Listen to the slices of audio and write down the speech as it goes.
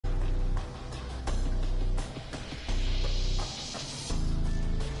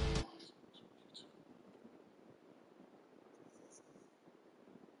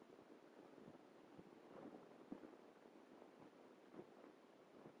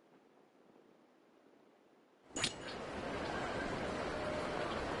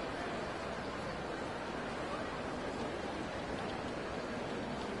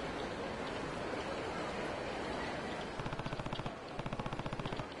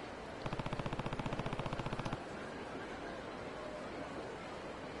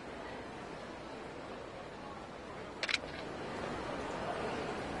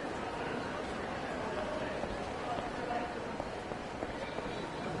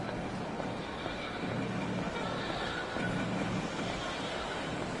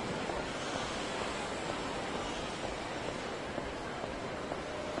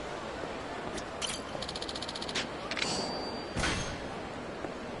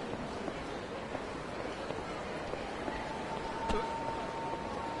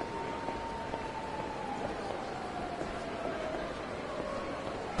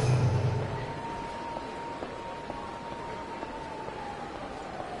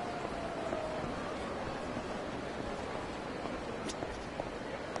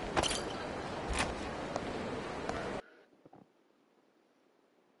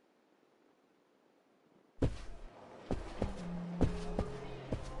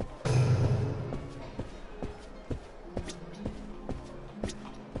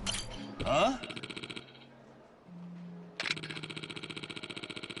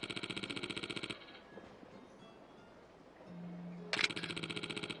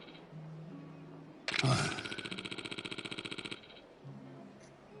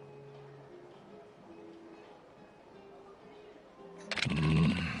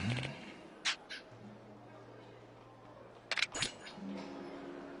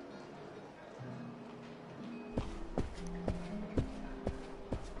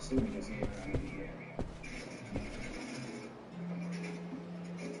soon as he arrived in the area.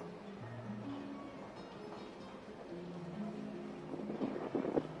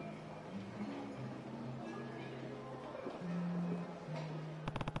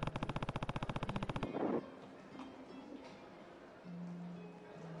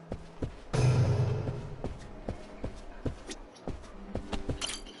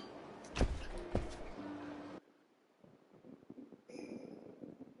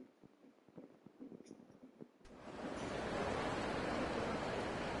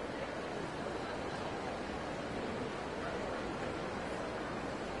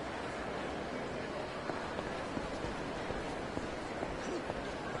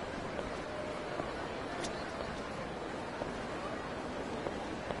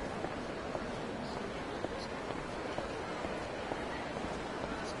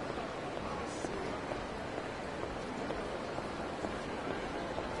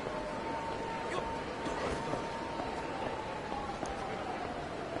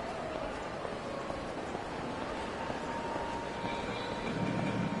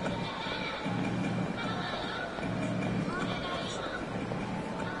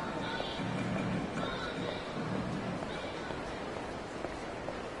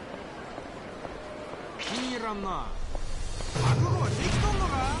らんな。覚悟はできとんの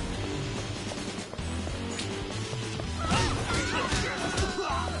か。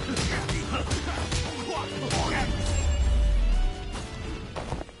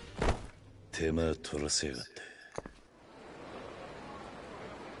手間取らせやがって。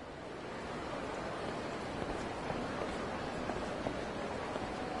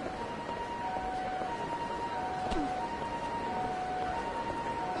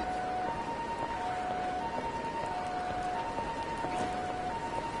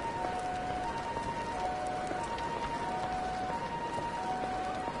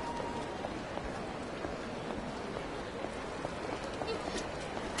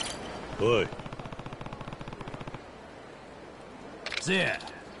おい。せや。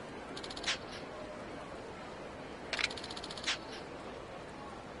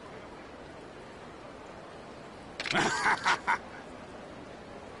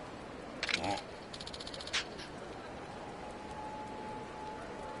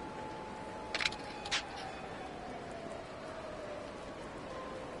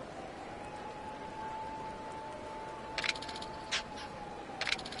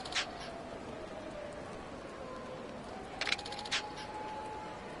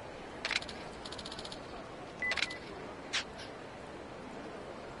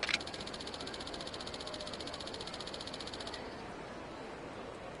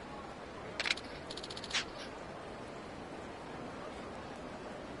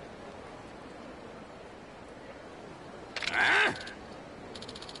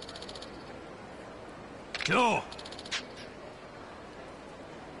今日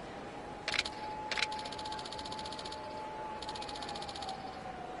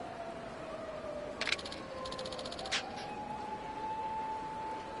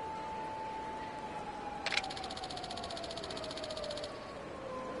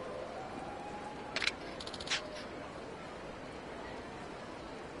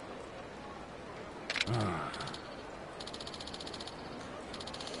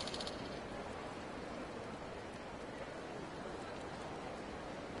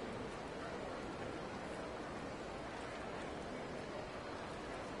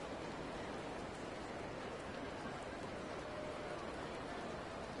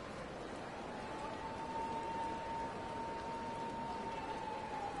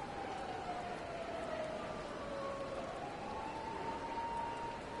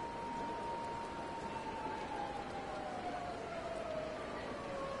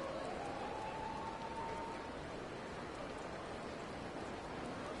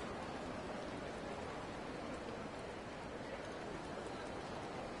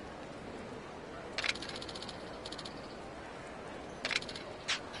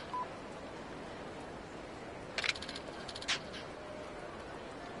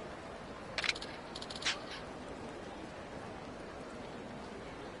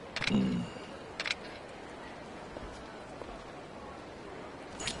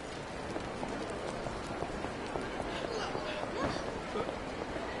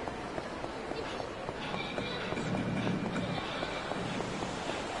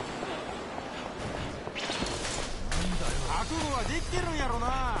覚悟はできてるんやろ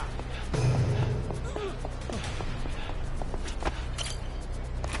な。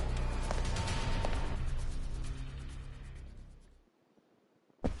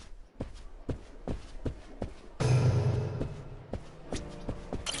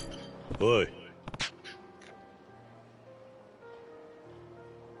おい、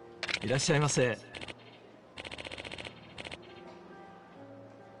いらっしゃいませ。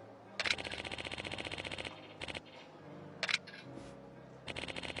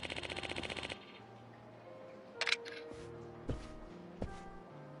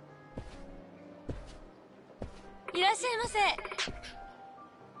いらっしゃいませ。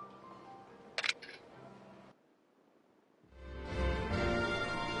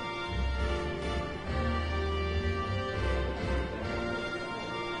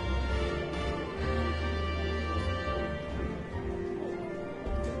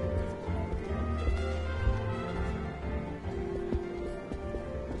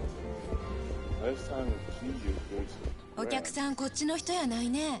お客さんこっちの人やない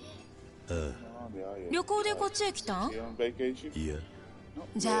ね。ああ、旅行でこっちへ来たん？いや、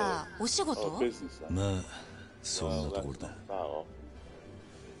じゃあお仕事？まあそんなところだ。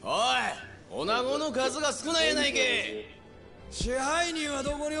おい、女子の数が少ないやないけ。支配人は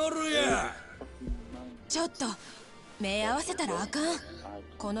どこにおるんや。ちょっと目合わせたらあかん。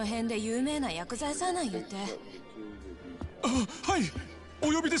この辺で有名な薬剤さんなん言って。あ、はい、お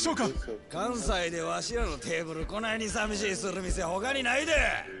呼びでしょうか。関西でわしらのテーブルこないに寂しいする店他にないで。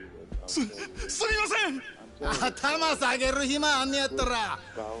すみません。頭下げる暇あんねやったら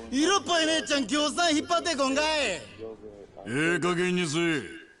色っぽい姉ちゃん協賛引っ張ってこんかい。ええ加減にせえ。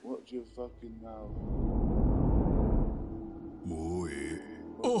もうええ。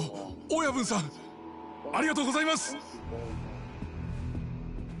親分さん、ありがとうございます。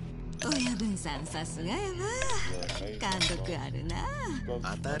親分さんさすがやわ。貫禄あるな。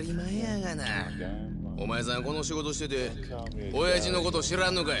当たり前やがな。お前さんこの仕事してて親父のこと知ら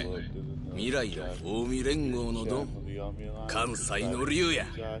んのかい。未来の近江連合のドン、関西の龍や。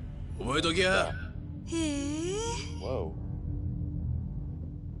覚えときや。へえ。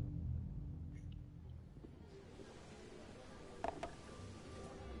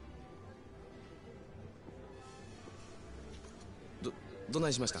どな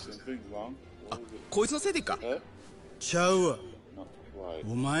いしました？あ、こいつのせいでっか。ちゃうわ。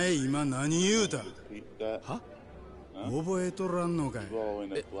お前今何言うた？は？覚えとらんのかい。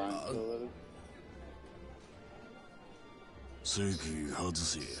席外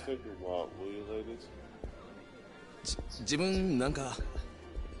せ。自分なんか。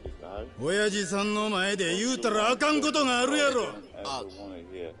親父さんの前で言うたらあかんことがあるやろ。あ、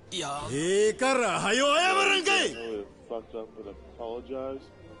いや。ええからはよ謝らんかい。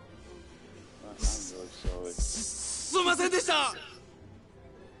すんませんでした。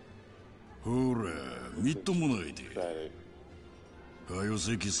ほら、みっともないで。はよ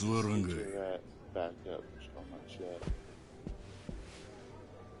席座らんかい。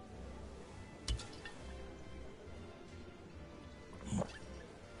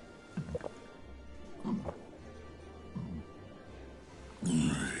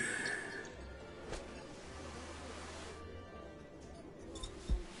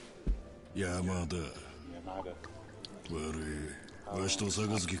山田。悪い。わしと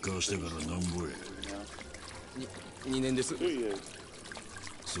杯交わしてからなんぼや。2年です。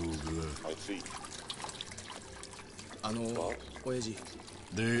そうか。親父。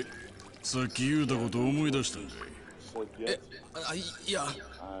で、さっき言うたこと思い出したんかい。いや。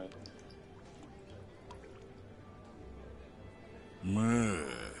まあ、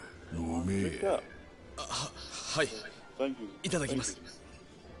飲めや。はい。いただきます。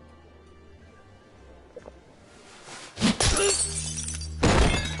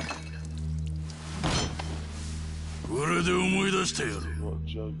これで思い出してやる。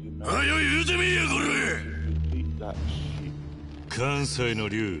はよ言うてみいやこれ。関西の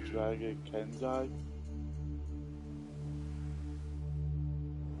竜。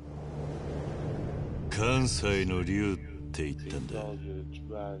関西の竜って言ったんだ。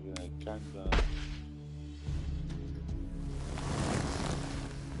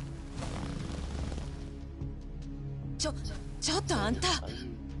ちょっとあんた。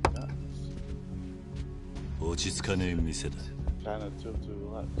落ち着かねえ店だ。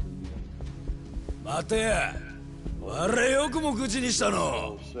待てや。我よくも口にした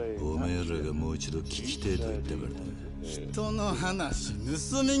の。おめえらがもう一度聞きてえと言ったからだ。人の話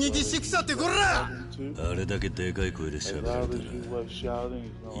盗み聞きしくさってこら。あれだけでかい声で喋られたら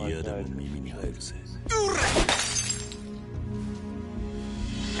嫌でも耳に入るぜ。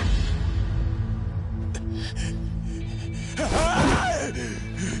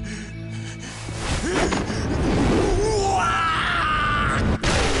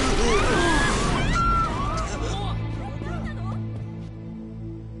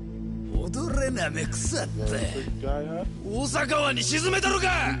戻れなめくさって大阪湾に沈めたの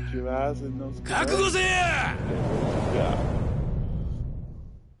か。覚悟せや。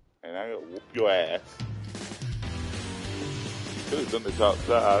 And I gotta whoop your ass. Could have done this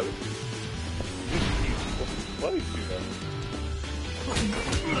outside. What is you know?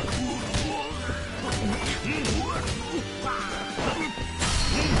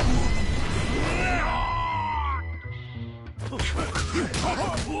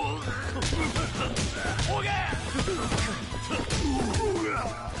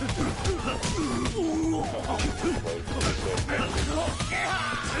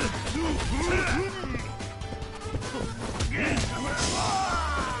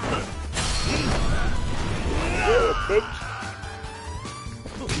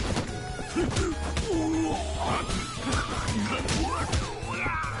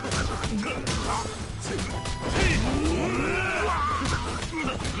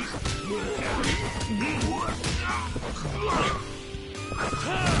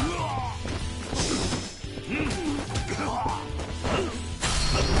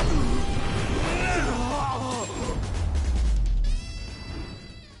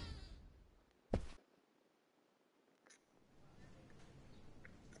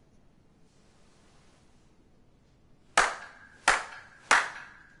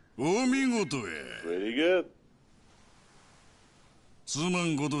お見事や。 Pretty good. すま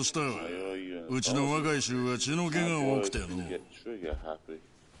んことしたわ。うちの若い衆は血の気が多くての。 Get trigger happy.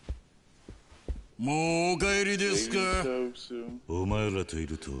 もうお帰りですか。 So soon. お前らとい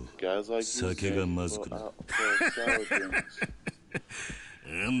ると Guys like you 酒がまずくなる。 sour drinks.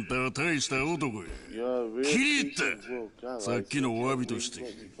 あんたは大した男や。 You're a real 気に入っ piece of work. I た。さっ like きのお詫びとして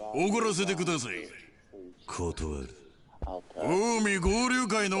おごらせてください。断る。 I'll pass. 近江合流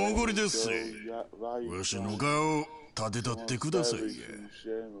会のおごりですぜ。 Yeah, right. わしの顔立てたってくださいや。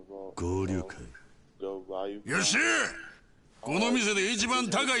 Shame about 合流会。 go by you. よっしゃ。この店で一番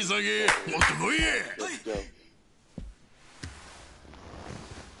高い酒持ってこいや。 Let's go.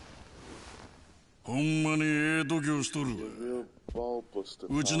 ほんまにええ度胸しとるわ。 Real ball buster.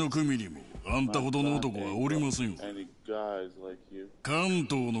 うちの組にもあんたほどの男はおりませんわ。 Any guys like you. 関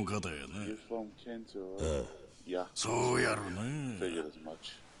東の方やな。 You're from Kento, right? Yeah. そうやろな。 Figured as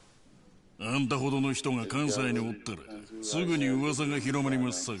much. あんたほどの人が関西におったらすぐに噂が広まり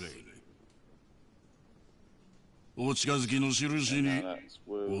ますさかい。お近づきの印に That's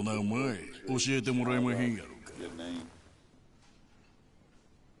お where 名前教えてもらえまへんやろか。 your name.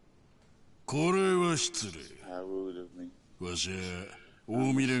 これは失礼。 How rude of me. わしは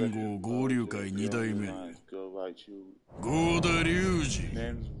近江連合合流会2代目 Go right you. 合田隆二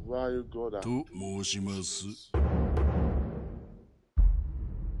Name's Ryu Goda. と申します。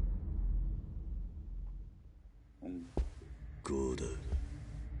合田。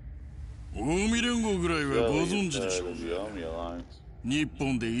近江連合ぐらいはご存知でしょう。 The Army Alliance. 日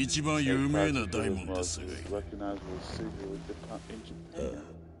本で一番有名な大門ですが。 Recognizable city in Japan.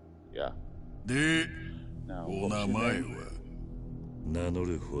 Yeah. で、 Now, お what's 名 your 前 name? は。名乗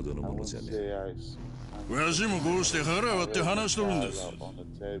るほどの I もの won't じゃね say え。 I. わしもこうして腹割って話しとるんです Out on the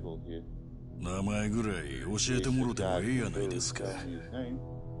table here. 名前ぐらい教えてもろてもええやないですか。 Tell me his name.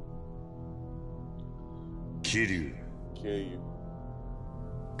 桐生 Kiryu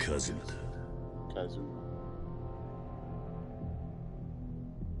一馬だ。 Kazuma.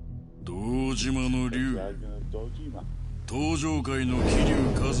 堂島の竜、 Dragon of Dojima. 登場界の桐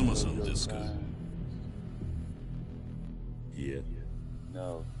生一馬さんですか。いや、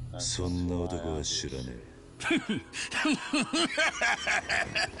 No. That's そんな男は知らね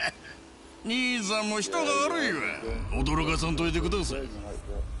兄さんも人が悪いわ。驚かさんといてください。 like that.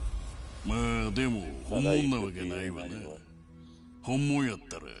 まあでも本物なわけないわな。本物やっ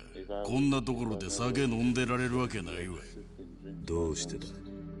たらこんなところで酒飲んでられるわけないわ。え。どうしてだ。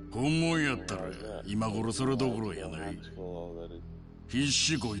本物やったら今頃それどころやない。 Full already. 必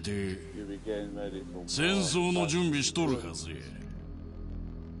死こいて You'll be getting ready for 戦争の準備しとるはずや。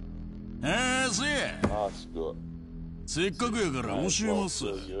ああ、せや。 Ascot. せっかくやから教えます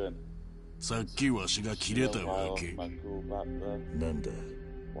わ。 Fill you in. さっきわしが切れた Why わ off け。 my cool back there? なんだ。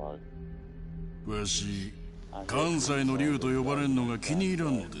 Why? わし、関西の竜と呼ばれんのが気に入ら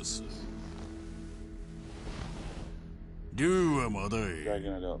んのです。竜はまだい。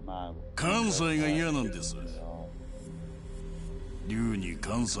 Dragon, I don't mind. 関西が嫌なんです。竜に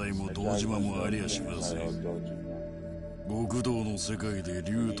関西も堂島もありゃしません。 Dojima. 極道の世界で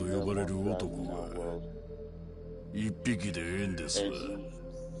竜と呼ばれる男は一匹でええんですわ。 From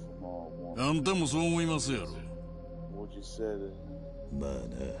all one. あんたもそう思いますやろ。 Would you say that? まあな。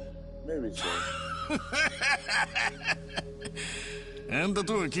Maybe so. あんた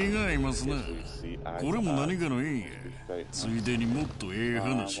とは気が合いますな。 See, これも何かの縁や。ついでにもっとええ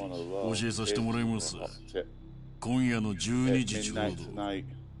話教えさせてもらいます。今夜の12時ちょう Midnight ど tonight.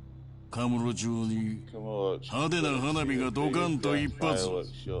 カムロ町に Come on. 派手な花火がドカンと一発 Fireworks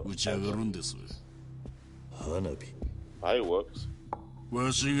show. 打ち上がるんです。花火 Fireworks?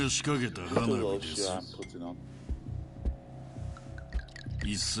 わしが仕掛けた That's a 花 little 火で shit す。 I'm putting on.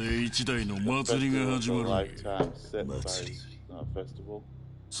 一世一代の祭りが Festival 始 of ま a るんや。 lifetime set by Matsuri. not a festival.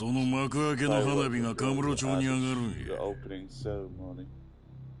 その幕開けの花火がカムロ町に上がるん The や。 opening ceremony.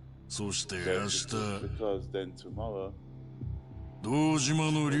 そして So 明 it's 日 because then tomorrow, 堂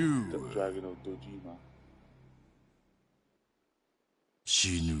島の竜 the は dragon of Dojima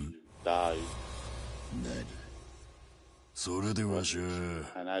死ぬ。 dies, 何それでわしは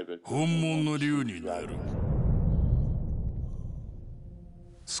and I become 本物の竜になる。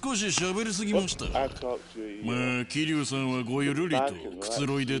少し喋りすぎました。 I talk to you. まあ、桐生さんはごゆるりとくつ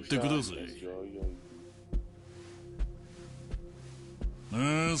ろいでってください。 Enjoy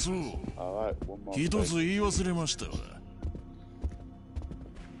your ああ、そう。 Alright, one more 一 thing. つ言い忘れましたわ。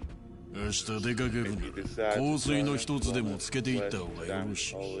明日出かけるなら香水の一つでもつけていった方がよろ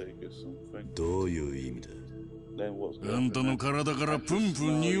しい。 どういう意味だ。あんたの体からプンプ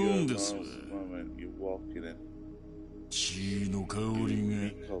ン匂うんですわ。血の香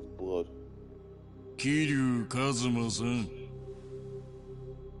りが。桐生一馬さん。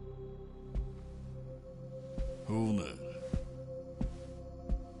ほな。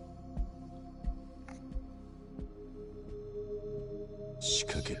仕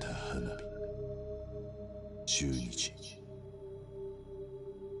掛けた花火12時。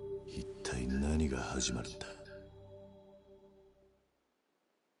一体何が始まるんだ。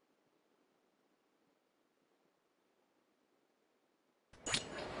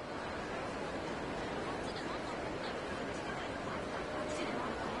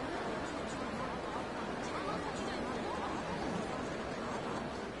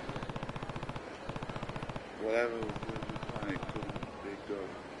Whatever was good with panic couldn't be good.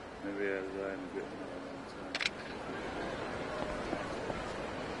 Maybe I learn a bit more long time.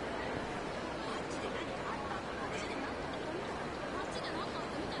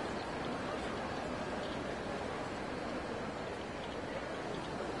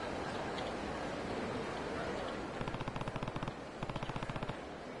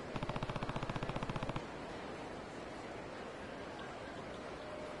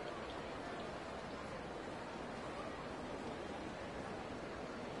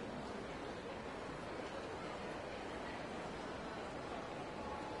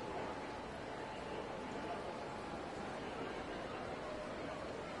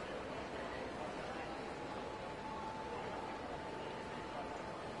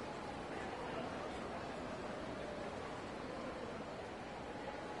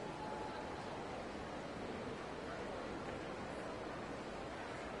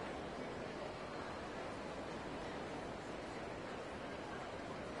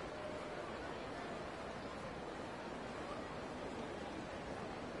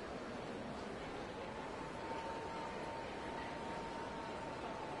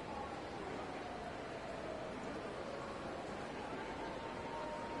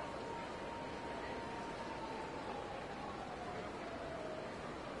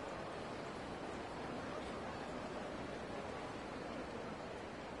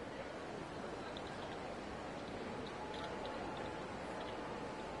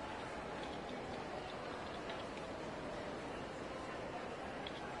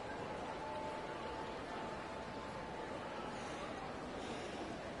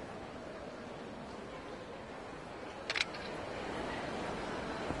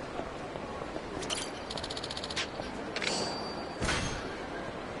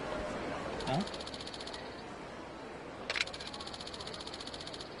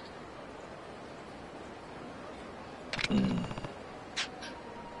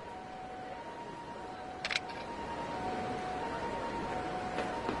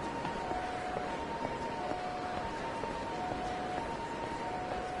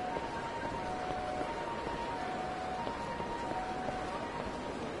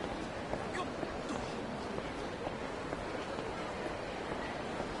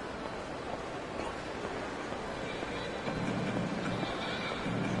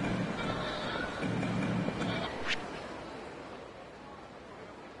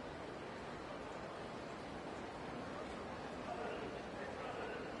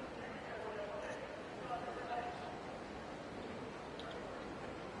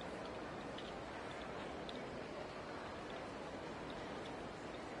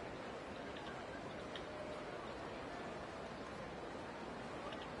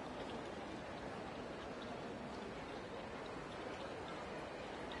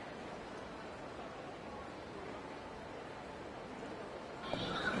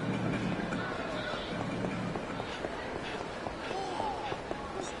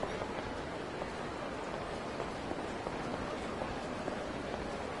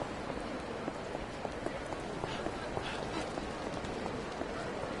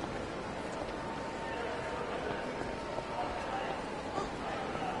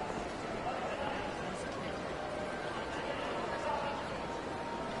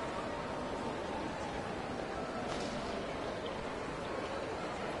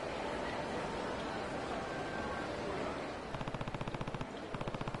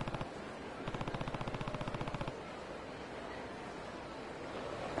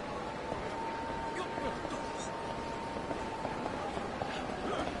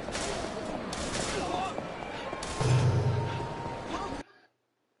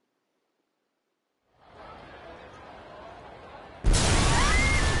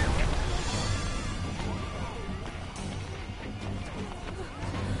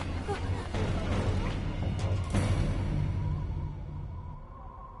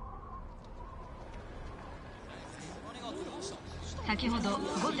 先ほど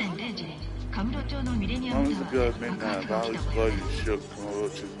午前0時にカムロ町のミレニアムタワーで爆発が起きた模様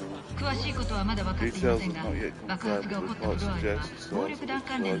です。詳しいことはまだ分かっていませんが、爆発が起こったフロアには暴力団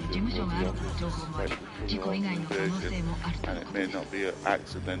関連の事務所があるとの情報もあり、事故以外の可能性もあるとのことです。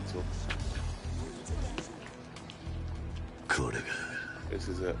これが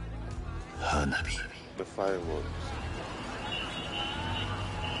花火。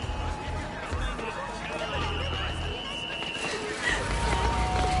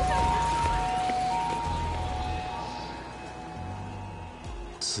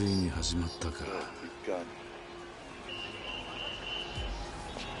ついに始まったか。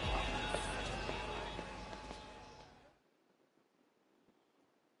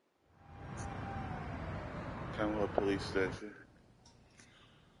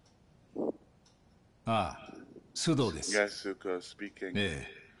ああ、須藤です。ええ、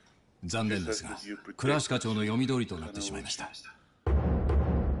残念ですが、倉橋課長の読み通りとなってしまいました。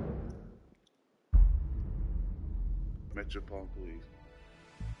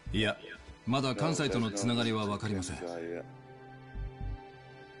いや、まだ関西とのつながりは分かりません。え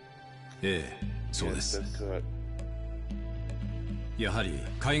え、そうです。やはり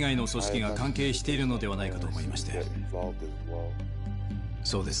海外の組織が関係しているのではないかと思いまして。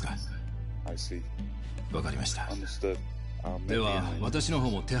そうですか。わかりました。では私の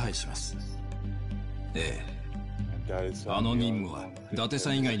方も手配します。ええ、あの任務は伊達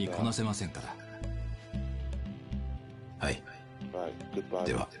さん以外にこなせませんから。はい、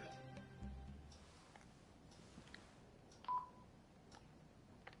では。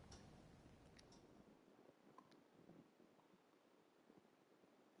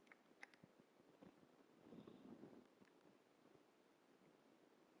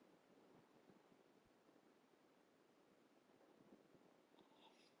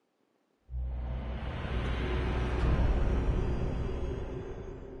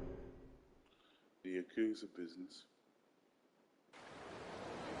Yakuza business.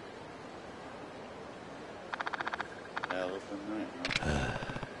 Elephant nightmare.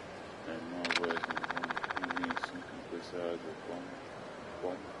 And more words than one. He needs something besides a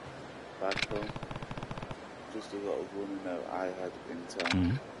bomb. Back home. Just a lot of running out I had in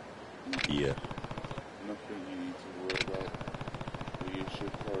town. Yeah. Nothing you need to worry about. But you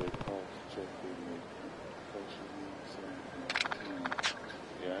should probably call to check in with something.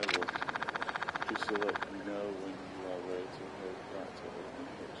 Yeah, I will. Just to let me know when you are ready to head back to open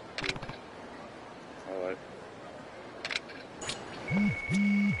HQ. Alright.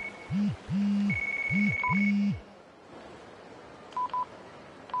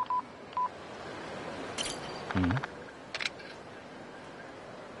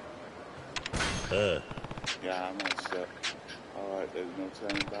 Yeah, I'm all set. Alright, there's no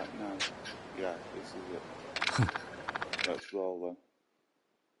turning back now. Yeah, this is it. Let's roll then.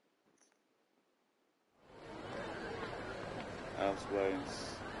 Elsewhere.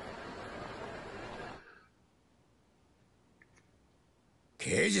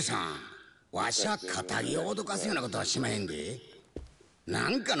 刑事さん、わしゃ肩着を脅かすようなことはしまへんで。な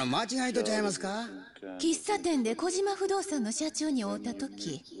んかの間違いとちゃいますか？喫茶店で小島不動産の社長に会った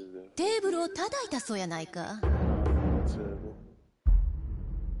時、テーブルを叩いたそうやないか。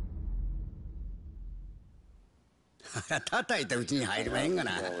叩いたうちに入ればへんが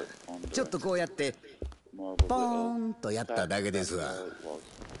な。ちょっとこうやってポーンとやっただけですわ。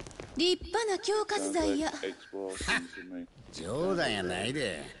立派な恐喝罪や。冗談やない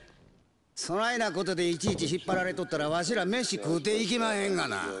で。そないなことでいちいち引っ張られとったらわしら飯食うていきまへんが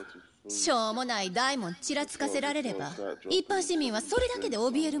な。しょうもない大門ちらつかせられれば一般市民はそれだけで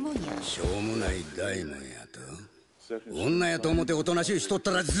怯えるもんや。しょうもない大門やと。女やと思っておとなしいしとっ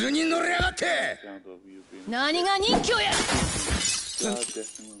たら図に乗りやがって。何が人気や。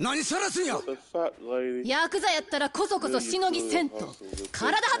何さらすんや。ヤクザやったらこそこそしのぎせんと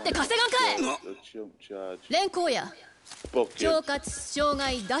体張って稼がんかい。連行や。恐喝、傷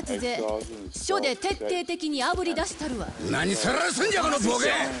害、脱税、署で徹底的にあぶり出したるわ。何さらすんじゃこのボ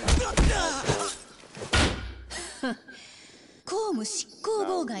ケ。公務執行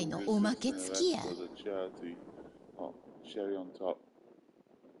妨害のおまけ付きや。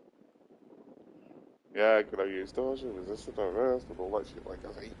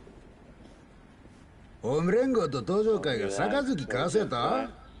ホーム連合と登場会が杯交わせ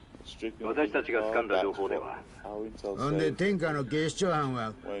た。私たちが掴んだ情報では。ほんで天下の警視庁班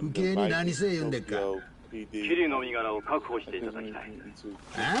は不敬に何せ言うんでっか。桐生の身柄を確保していただきたい。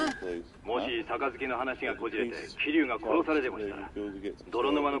もし杯の話がこじれて桐生が殺されでもしたら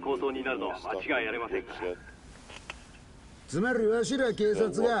泥沼の抗争になるのは間違いありませんから。つまりわしら警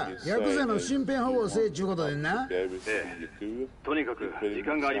察がヤクザの身辺保護をせえっちゅうことでんな。ええ、とにかく時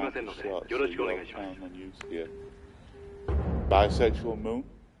間がありませんのでよろしくお願いします。Bisexual moon?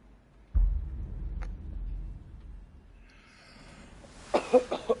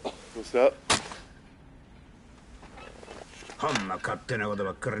 What's that? ほんま勝手なこと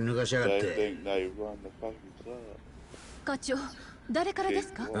ばっかり抜かしやがって。課長、誰からで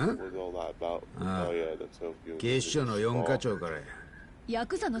すか？ああ、警視庁の4課長からや。ヤ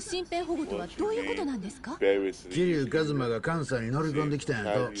クザの身辺保護とはどういうことなんですか？桐生一馬が関西に乗り込んできたん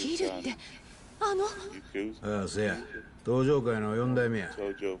やと。桐生ってああ、せや東上会の4代目や。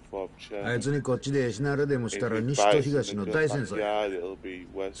あいつにこっちで死なれでもしたら西と東の大戦争や。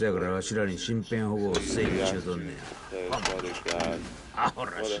せやからわしらに身辺保護をせいちゅうとんねん。アホ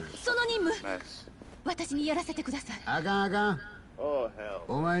らしい。その任務私にやらせてください。あかんあかん。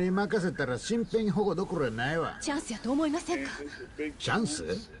お前に任せたら身辺保護どころやないわ。チャンスやと思いませんか？チャンス？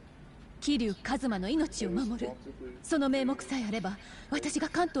桐生一馬の命を守る、その名目さえあれば私が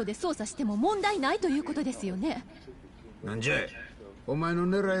関東で捜査しても問題ないということですよね。なんじゃい、お前の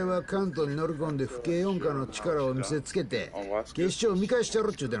狙いは関東に乗り込んで府警四課の力を見せつけて警視庁を見返してや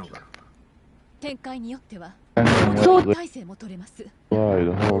ろっちゅうてのか。展開によっては戻り体制も取れます。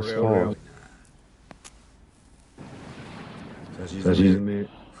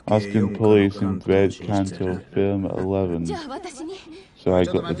Asking police invade Canto film at 11. So I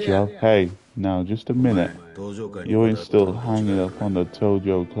got the job. Hey, now just a minute. You ain't still hanging up on the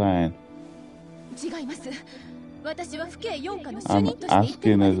Tojo clan. I'm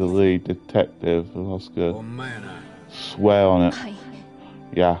asking as a lead detective, Oscar. Swear on it.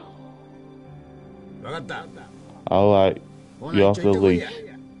 Yeah. Alright, you're off the leash.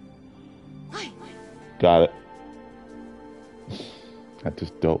 Got it. I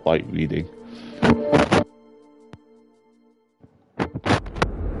just don't like reading. I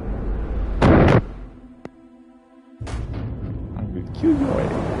will kill your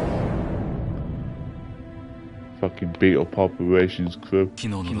ass. Fucking beat up operations crew.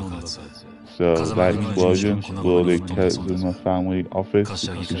 So that explosion exploded characters in my family office.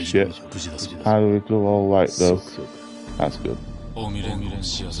 Piece of shit. How do we go all right though? That's good.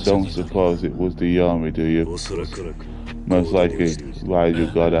 Don't suppose it was the army, do you? Most likely, Ryder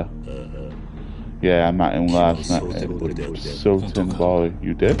Goda. Yeah, I met him last night. Sultan Bali.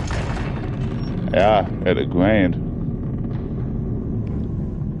 You did? Yeah, at a grand.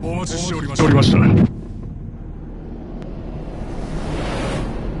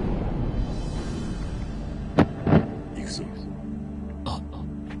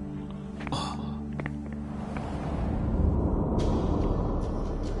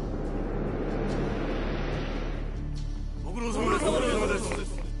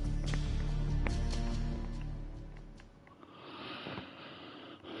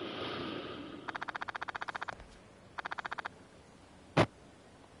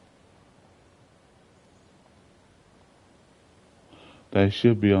 They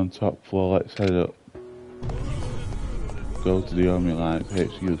should be on top floor. Let's head up. Go to the army line.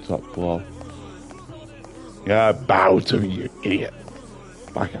 HQ top floor. Yeah, bow to me, you idiot.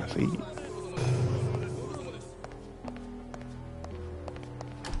 I can't see you.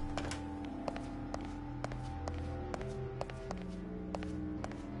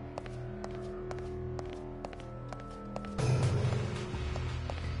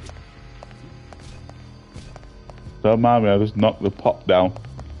 Don't mind me, I just knocked the pot down.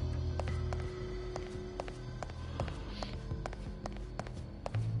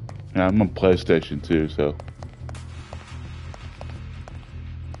 Yeah, I'm on PlayStation 2, so.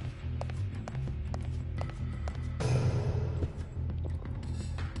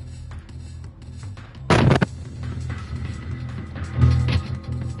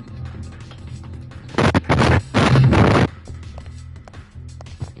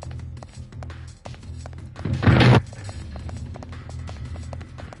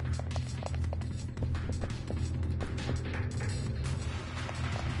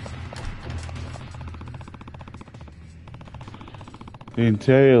 The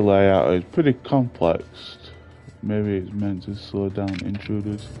interior layout is pretty complex. Maybe it's meant to slow down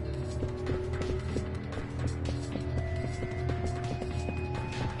intruders.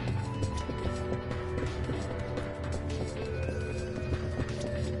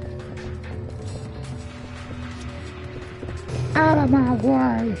 Out of my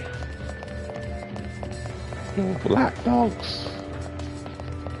way! You black dogs!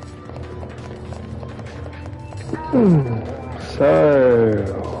 So,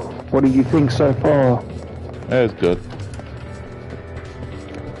 what do you think so far? That's good.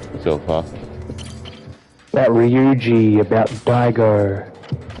 So far. About Ryuji, about Daigo.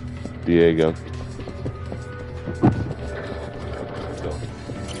 Diego.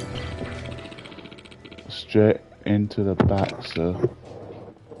 Straight into the back, sir.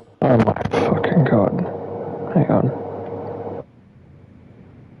 Oh my fucking god. Hang on.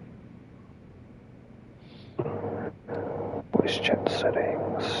 Voice chat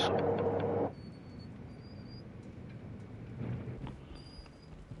settings.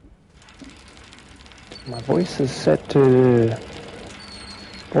 My voice is set to...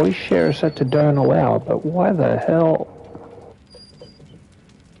 Voice share is set to don't allow, but why the hell?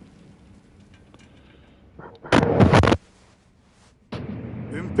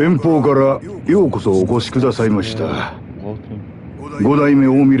遠方からようこそお越しくださいました。五代目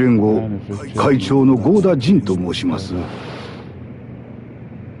近江連合会長の合田仁と申します。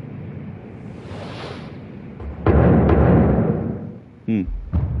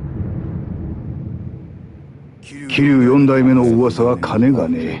桐生四代目の噂は金が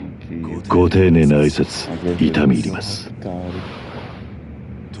ねえ。ご丁寧な挨拶痛み入ります。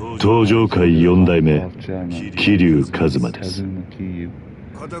東上会四代目桐生一馬です。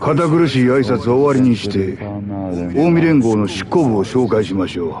堅苦しい挨拶を終わりにして近江連合の執行部を紹介しま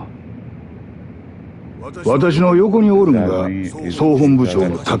しょう。私の横におるんが総本部長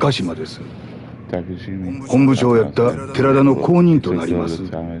の高島です。本部長やった寺田の後任となります。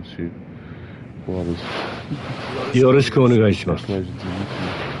よろしくお願いします。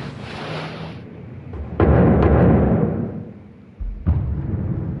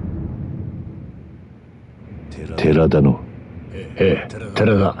寺田の。ええ、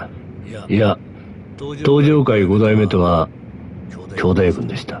寺田。いや、東上会5代目とは兄弟分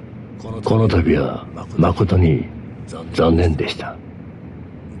でした。この度は誠に残念でした。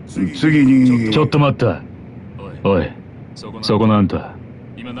次に。ちょっと待った。おい、そこのあんた、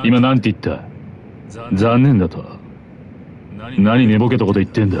今なんて言った？残念だと。何寝ぼけたこと言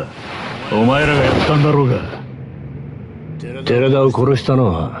ってんだ。お前らがやったんだろうが。寺田を殺したの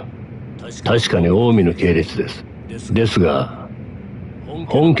は確かに近江の系列です。ですが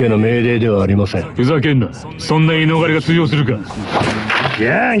本家の命令ではありません。ふざけんな。そんな言い逃れが通用するか。ギ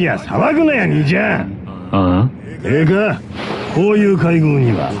ャーギャー騒ぐなや兄ちゃん。ああ、ええか、こういう会合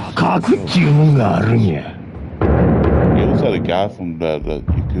には核っちゅうもんがあるんや。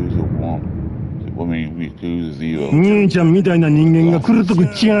兄ちゃんみたいな人間が来るとこ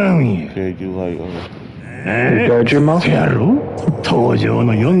ちゃうんや。やろ登場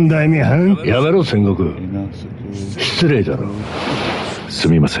の4代目藩。やめろ戦国、失礼だろ。す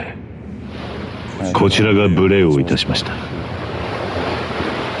みません、こちらが無礼をいたしました。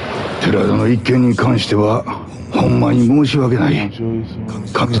寺田の一件に関してはほんまに申し訳ない。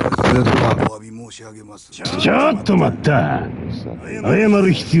神様からはお詫び申し上げます。ちょっと待った。謝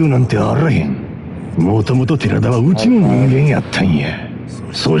る必要なんてあらへん。もともと寺田はうちの人間やったんや。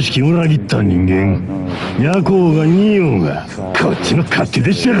組織裏切った人間、夜行が似ようがこっちの勝手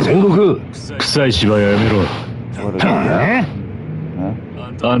でしたろ。戦国、臭い芝居はやめろ。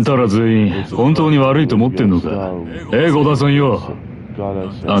あんたら全員本当に悪いと思ってんのか。合田さんよ、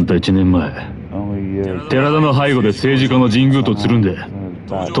あんた1年前寺田の背後で政治家の神宮とつるんで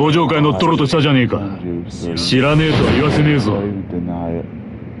登場会乗っ取ろうとしたじゃねえか。知らねえとは言わせねえぞ。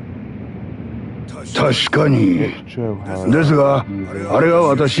確かに。ですがあれは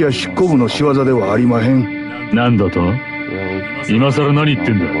私や執行部の仕業ではありまへん。なんだと？今さら何言っ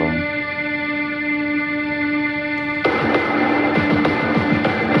てんだ。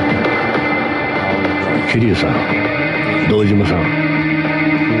桐生さん、堂島さん、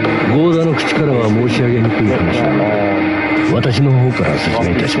合田の口からは申し上げにくい話を私の方から説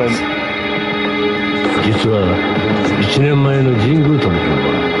明いたします。実は1年前の神宮との件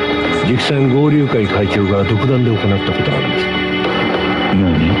は直参合流会会長が独断で行ったことなんです。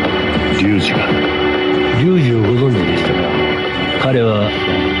何？龍二が。龍二をご存知でしたか？彼は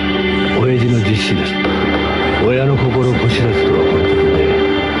親父の実子です。親の心子知らずとはこのことで、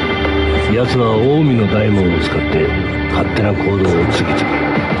奴は近江の大門を使って勝手な行動を次々。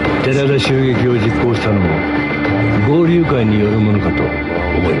寺田襲撃を実行したのも合流会によるものかと思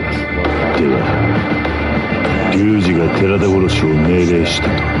います。では龍二が寺田殺しを命令した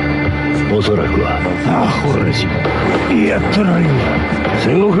と？おそらくは。アホらしい。やっとらんよ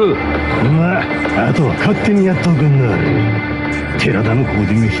戦国。まああとは勝手にやっとくんな。寺田の工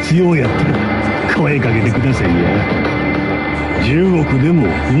事が必要やったら声かけてくださいや。10億でも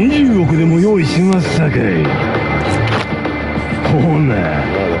20億でも用意しますさかい。ほな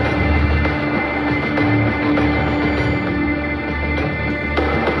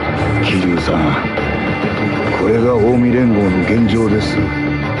桐生さん、これが近江連合の現状です。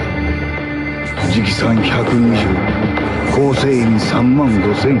直算120、構成員3万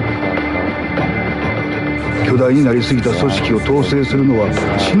5千。巨大になりすぎた組織を統制するのは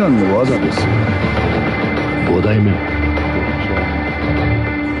至難の業です。5代目。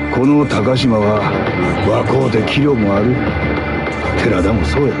この高島は若うて器量もある。寺田も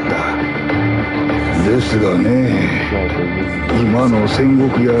そうやった。ですがね、今の戦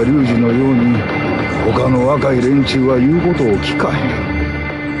国や龍二のように他の若い連中は言うことを聞かへん。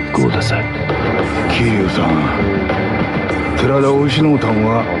豪太さん、桐生さん、寺田を失うたん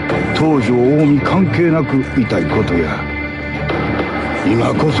は東条近江関係なく痛いことや。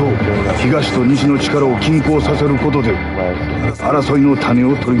今こそ東と西の力を均衡させることで争いの種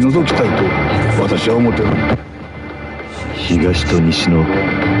を取り除きたいと私は思ってる。東と西の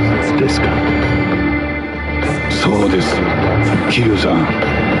ですか。そうです、桐生さん。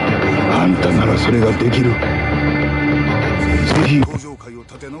あんたならそれができる。ぜひ登場会を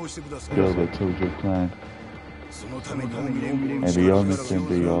立て直してください。 And the only can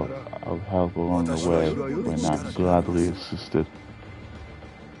be of help along the way when not gladly assisted.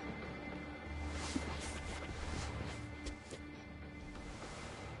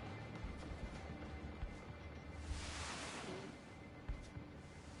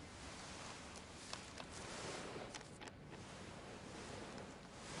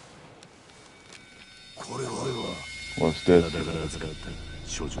 What's this?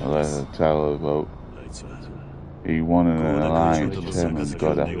 A letter to tell about he wanted an alliance chairman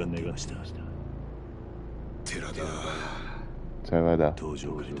Goda. Terada.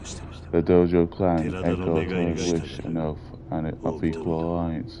 The Dojo clan echoes her wish and oath of equal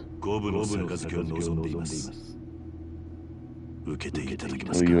alliance.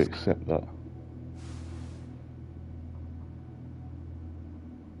 Will you accept that?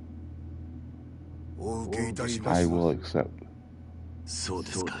 I will accept.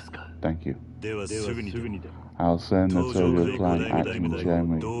 Thank you. I'll send the Dojo clan acting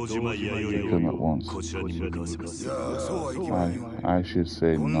chairman to come at once. I should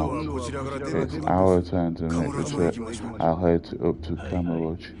say not. It's our turn to make the trip. I'll head up to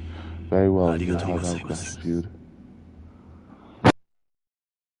Camelot. Very well, you have our gratitude.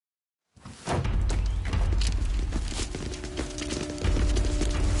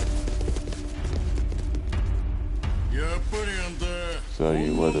 So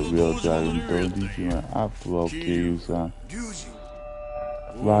you were the real dragon building after all, Kiryu-san.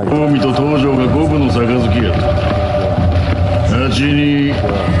 近江と東条が五分の杯やった。8に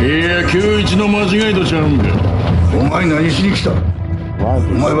91の間違いとちゃうんか。お前何しに来た。お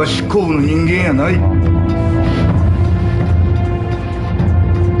前は執行部の人間やない。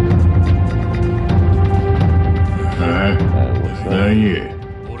何や。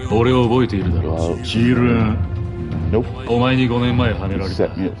俺を覚えているだろう。知らん。お前に5年前はめられた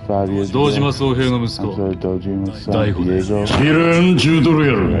堂島宗平の息子大悟だ。知らんちゅうとる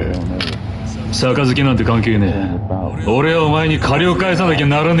やろが。杯なんて関係ねえ。俺はお前に借りを返さなきゃ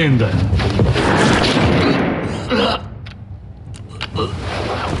ならねえんだ。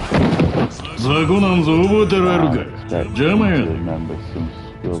雑魚なんぞ覚えてられるか。邪魔やで。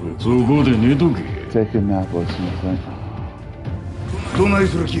そこで寝とけ。どない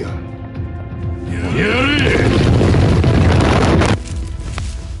する気や。やれ。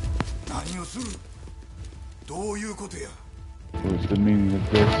何をする。どういうことや。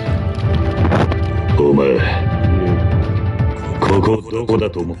お前ここどこだ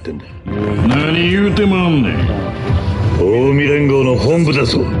と思ってんだ。何言うてまんねん。近江連合の本部だ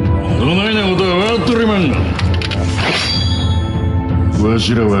ぞ。そないなことは分かっとりまんが。わ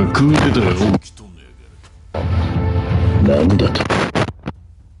しらはクーデターが起きとんねやから。なんだと。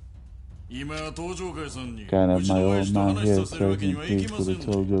Kind of my old man here trading peace with the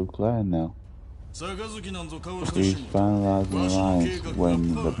Tojo clan now. He's finalizing an alliance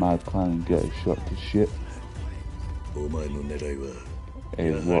when my clan gets shot to shit.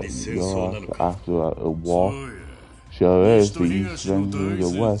 Is what you're after a war? Sure is, the East then to the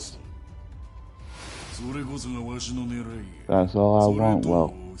West. That's all I want,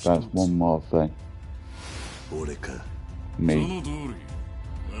 well, that's one more thing. Me.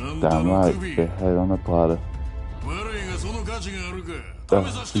 Damn right, big head on the platter.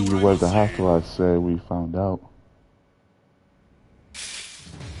 You were the hassle I say we found out.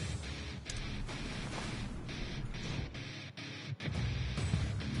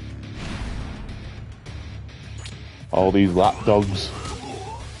 All these lapdogs.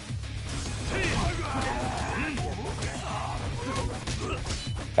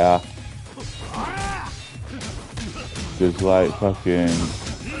 Yeah. Just like fucking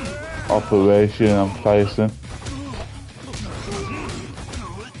Operation I'm facing.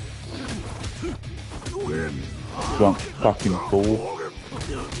 drunk fucking fool.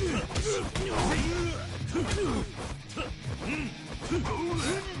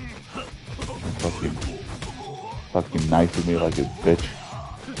 Fucking knifing me like a bitch.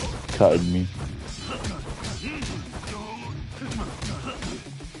 Cutting me.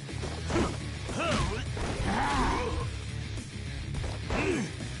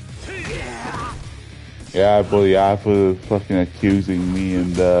 Yeah, buddy, for fucking accusing me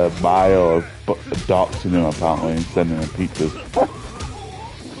and Bio of doxing him apparently and sending him pizzas.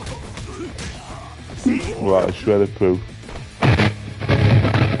 Without a shred of proof.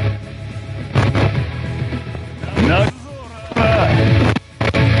 No.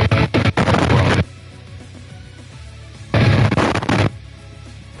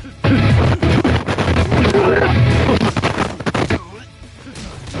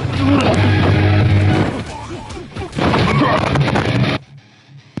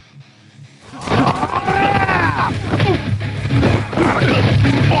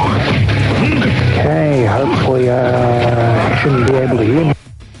 Okay, hopefully shouldn't be able to hear me.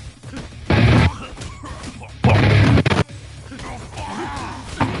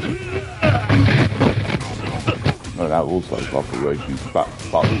 Oh, that looks like Operation Fat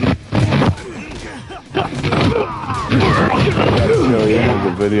Fuck. Actually,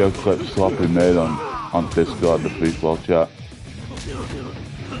 the video clip Sloppy made on Discord, the free flow chat.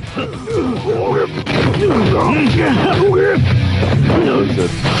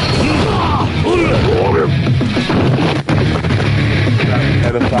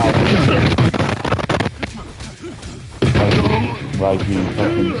 Like he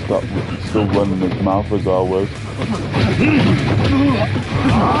fucking stopped, still running his mouth as always.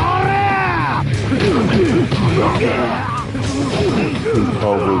 He's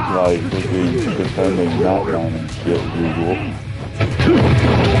always like fucking defending that line and shit, usual.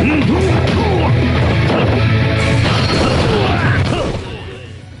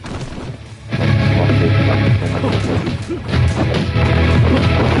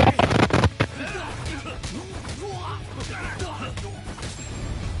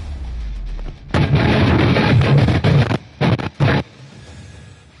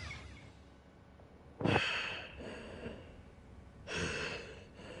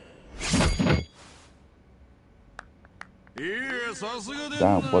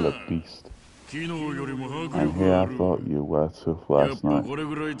 Damn, what a beast. And here I thought you were tough last night.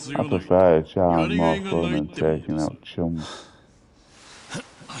 I prefer a child more fun than taking out chums.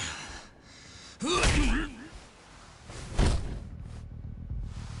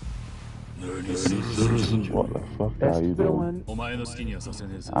 What the fuck are you doing?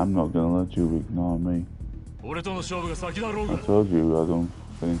 I'm not gonna let you ignore me. I told you I don't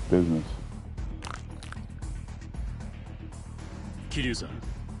finish business. 桐生さん、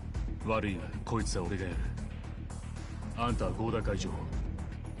悪いがこいつは俺がやる。あんたは合田会長。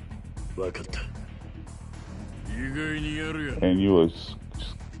分かった。意外にやるやん。 And you was...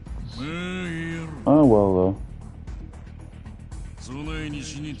 Oh well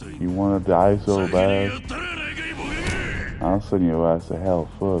you wanna die so bad? I'll send your ass to hell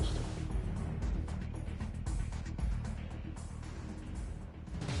first.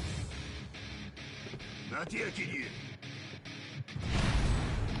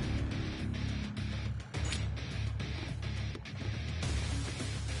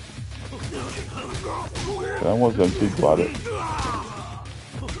 That wasn't too about it.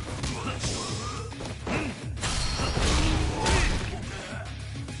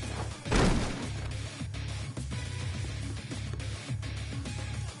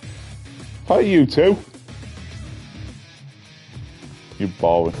 Hi, you two. You're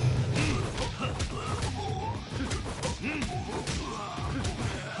boring.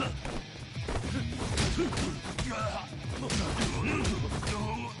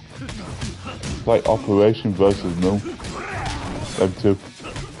 Like Operation versus No. Them two.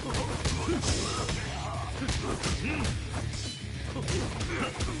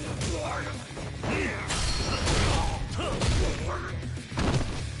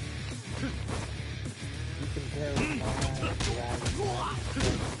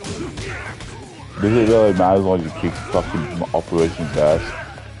 Does it really matter as long as you kick fucking Operation's ass?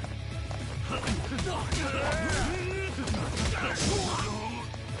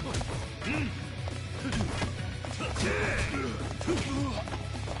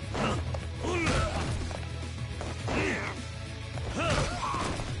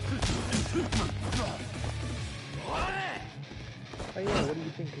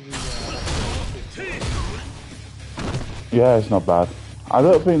 Yeah, it's not bad. I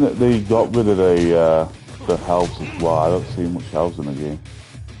don't think that they got rid of the health as well. I don't see much health in the game.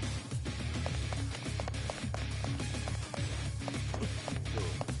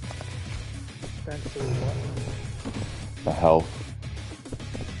 The health.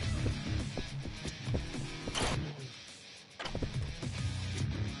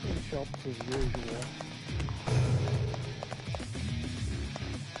 Shops as usual.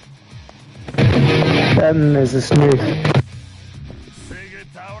 Then there's a snooth.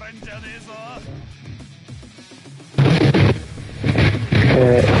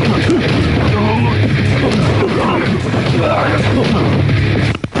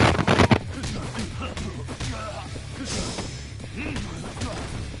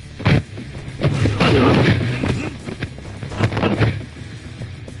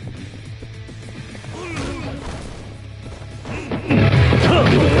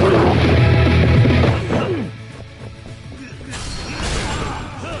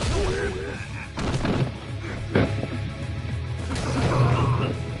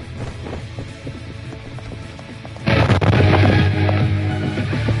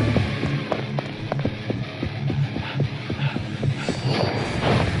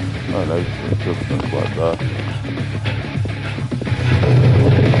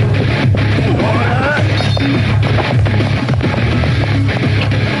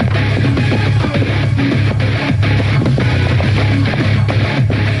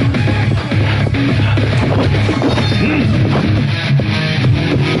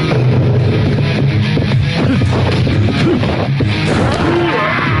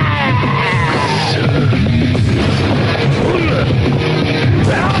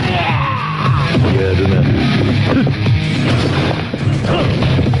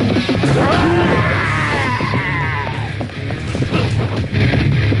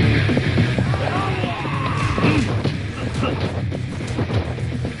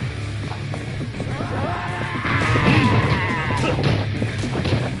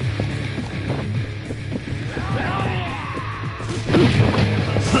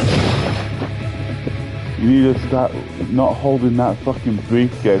 You need to start not holding that fucking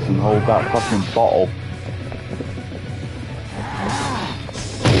briefcase and hold that fucking bottle.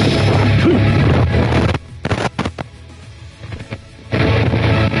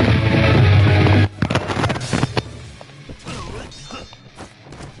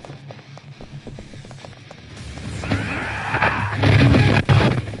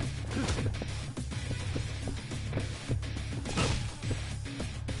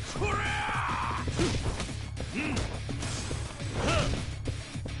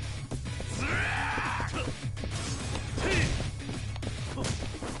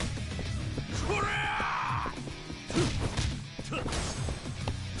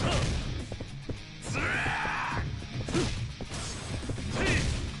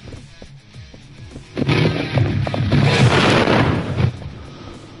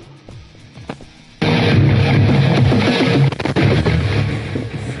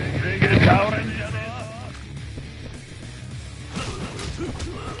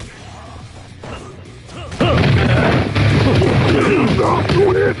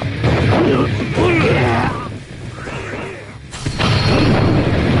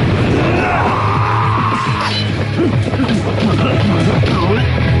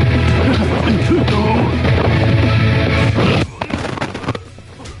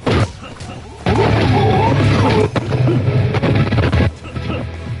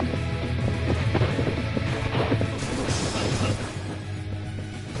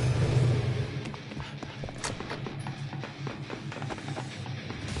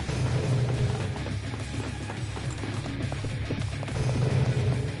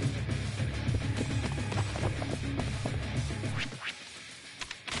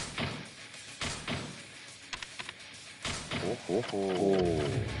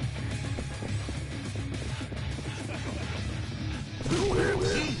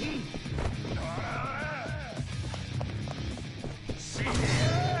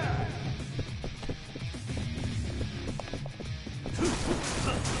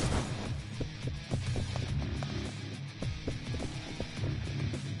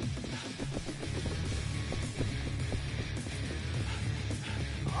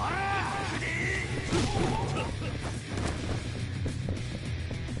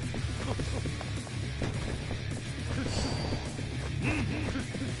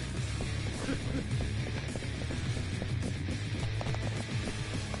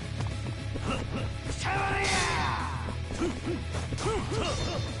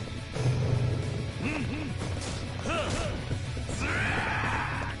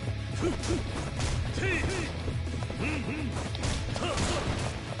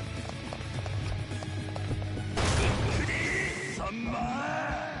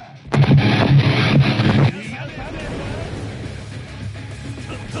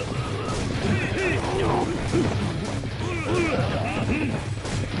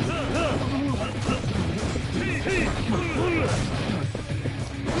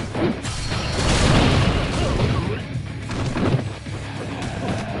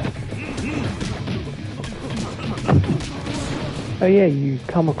 Oh yeah, you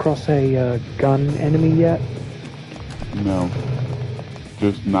come across a gun enemy yet? No.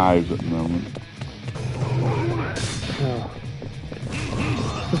 Just knives at the moment. Oh.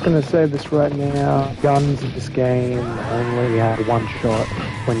 I was going to say this right now. Guns in this game only have one shot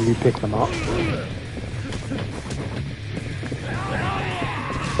when you pick them up.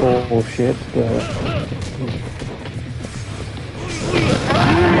 Bullshit, but...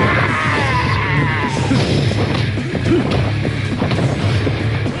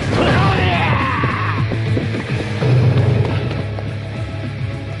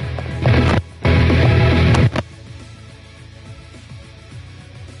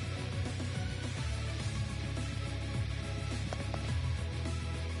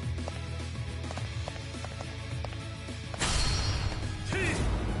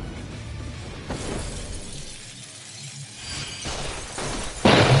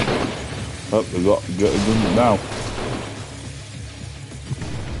 Oh, we got them now.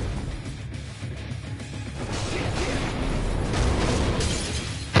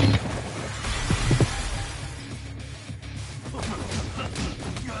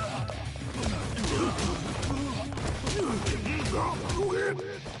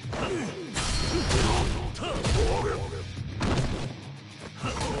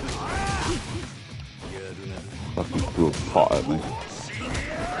 Fucking threw a pot at me.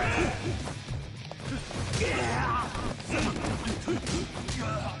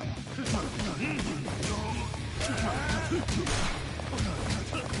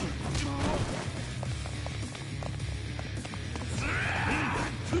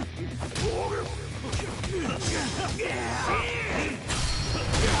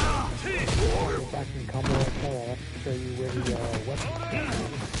 Back in combo right there, I'll have to show you where the weapon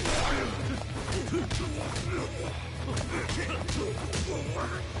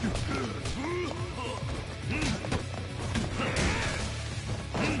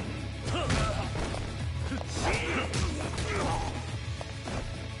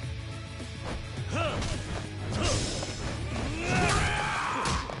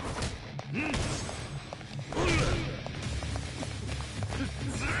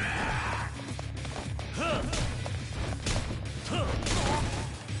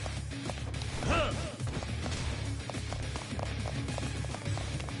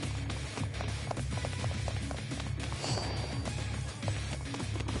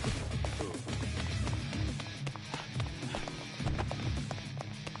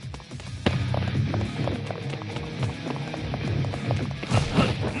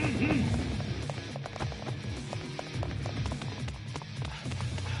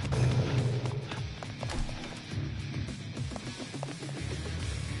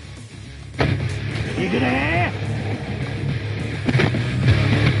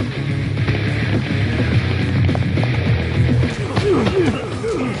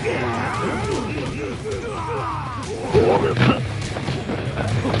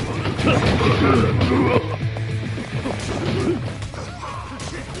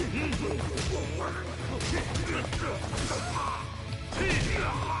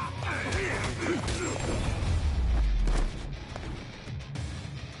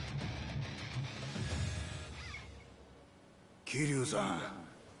桐生さ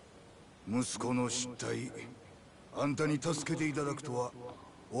ん、息子の失態、あんたに助けていただくとは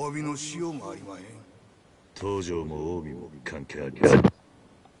お詫びのしようもありまへん。東条も近江も関係ありません。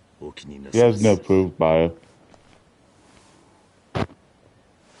お気になさ He has no proof bio.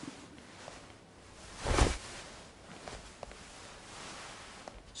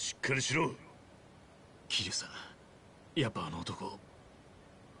 しっかりしろ。桐生さん、やっぱあの男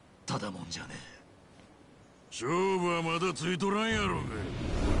ただもんじゃねえ。勝負はまだついとらんやろうが。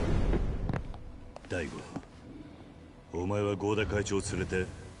大悟、お前は合田会長を連れて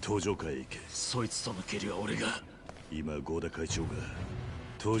東条会へ行け。そいつとの蹴りは俺が。今合田会長が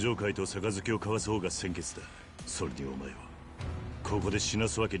東条会と杯を交わす方が先決だ。それにお前をここで死な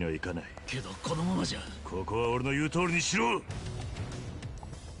すわけにはいかない。けどこのままじゃ。ここは俺の言う通りにしろ。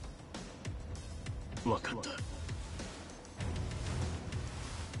分かった。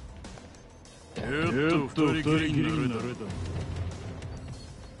やっと二人きりになれた。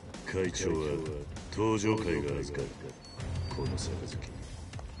会長は東条会が預かるこの杯、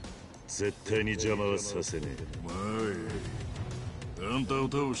絶対に邪魔はさせねえ。まああんたを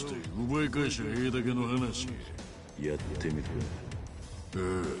倒して奪い返しゃええだけの話。やってみる。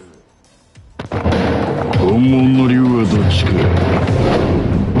本物の竜はどっちか。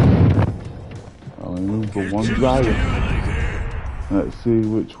I'll move for one driver. Let's see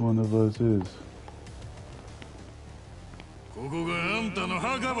which one of us is. ここがあんたの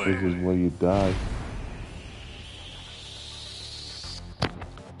墓場や。 This is where you die.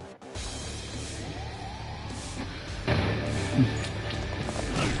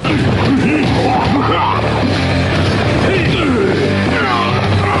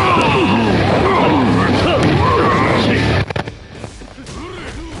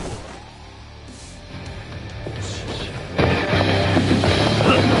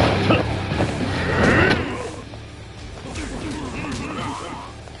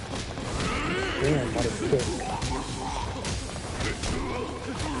 Damn, what a kick.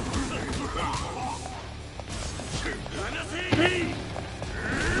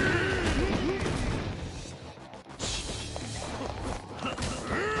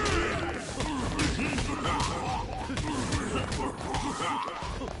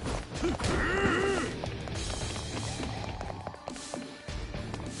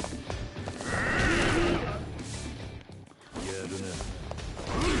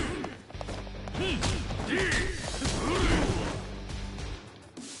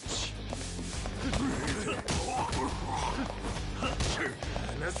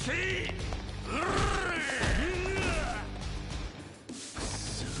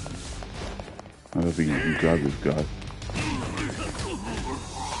 I don't think you can grab this guy.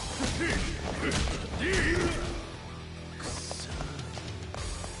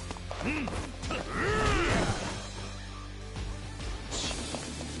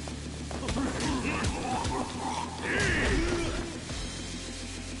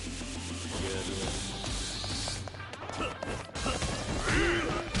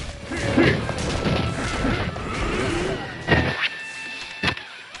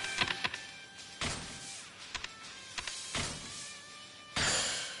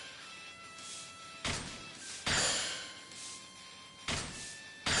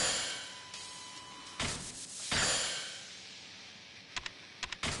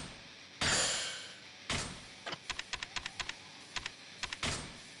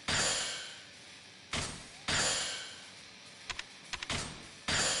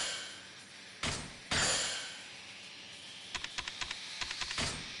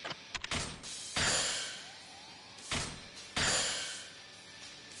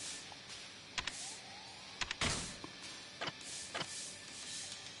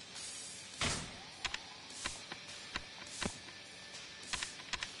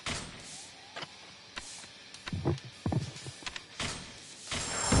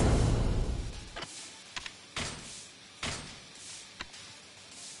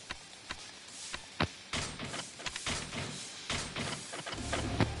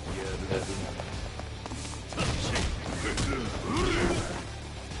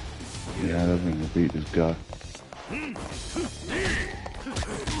 Yeah, I don't think we'll beat this guy.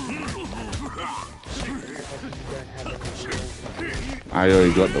 I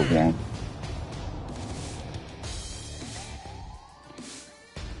already got the one.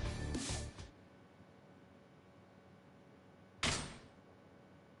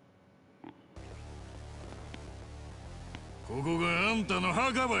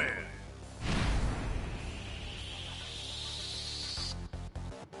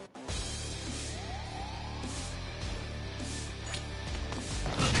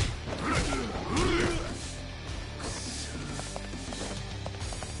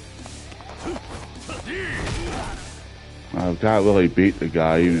 I can't really beat the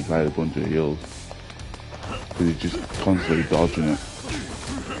guy even if I had a bunch of heals, because he's just constantly dodging it.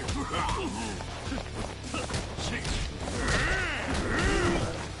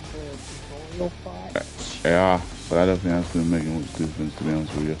 Yeah, but I don't think that's going to make much difference, to be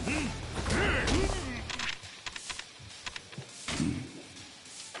honest with you.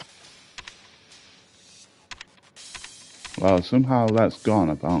 Well, somehow that's gone,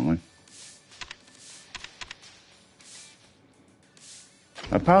 apparently.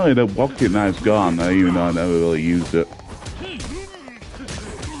 Apparently the pocket knife's gone, even though I never really used it.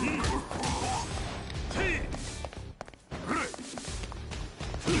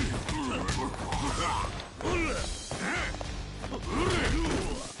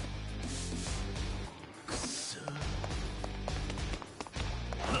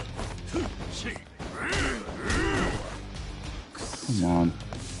 Come on.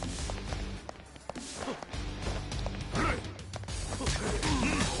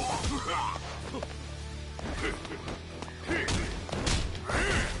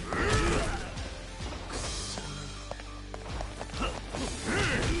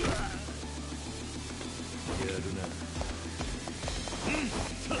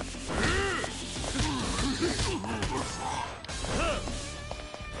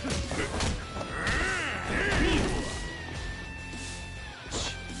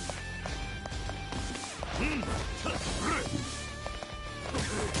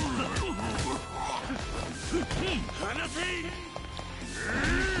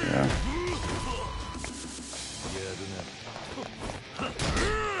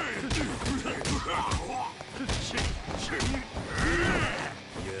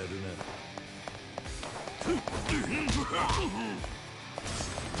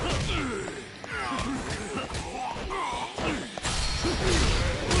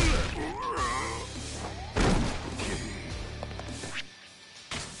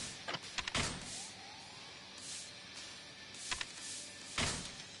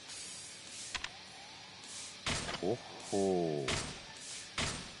 ほう。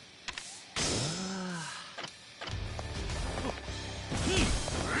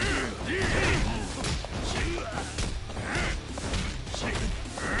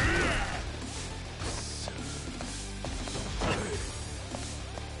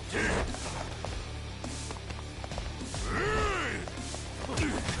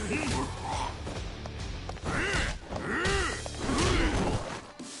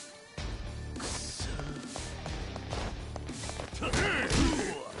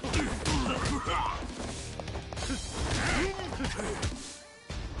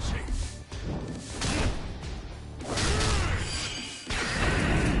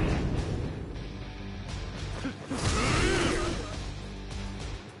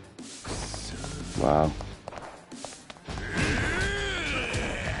Wow.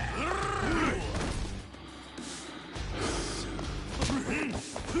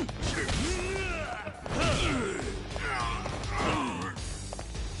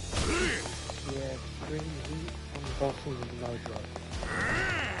 Yeah, extreme heat on the bosses is no joke.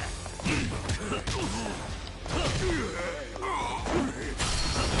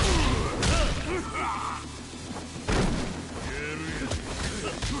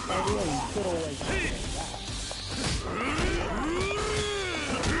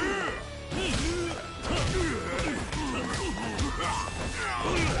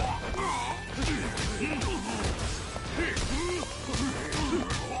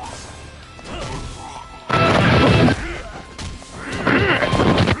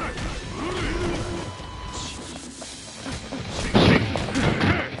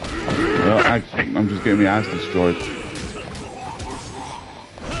 I'm just getting my ass destroyed.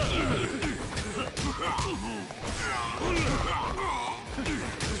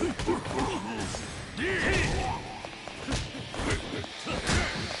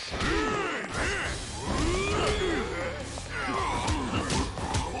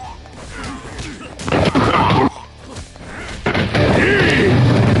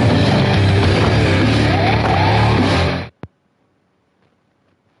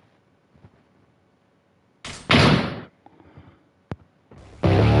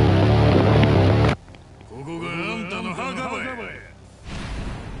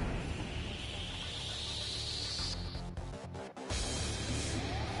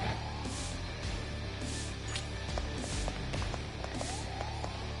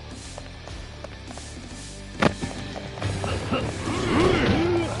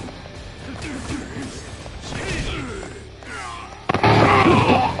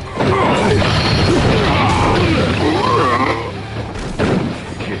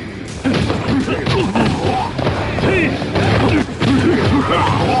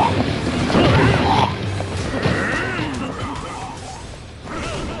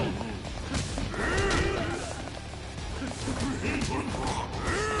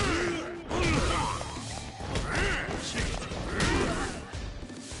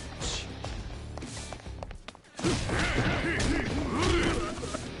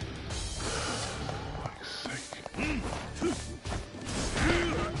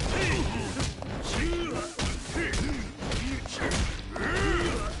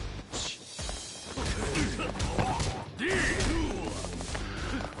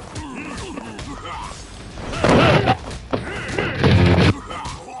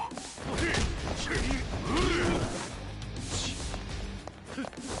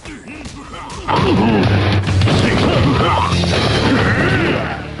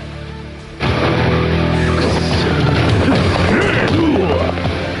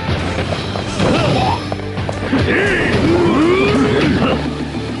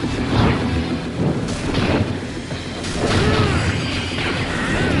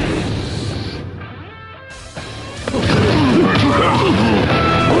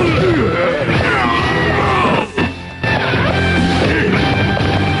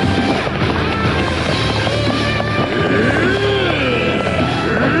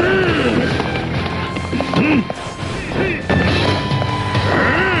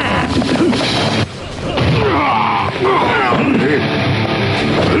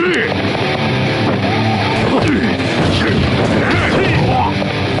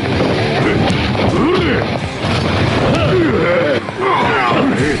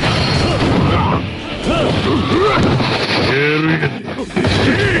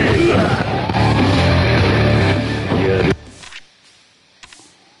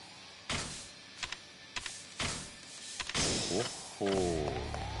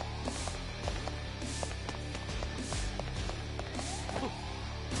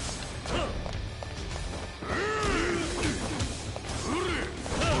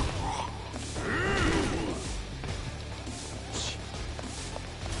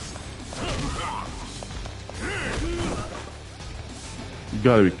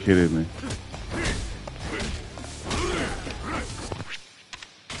 gotta be kidding me.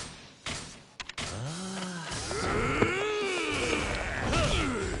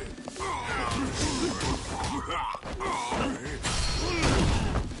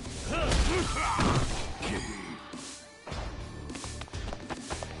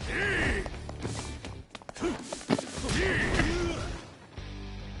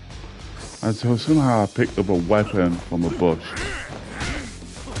 And so somehow I picked up a weapon from a bush.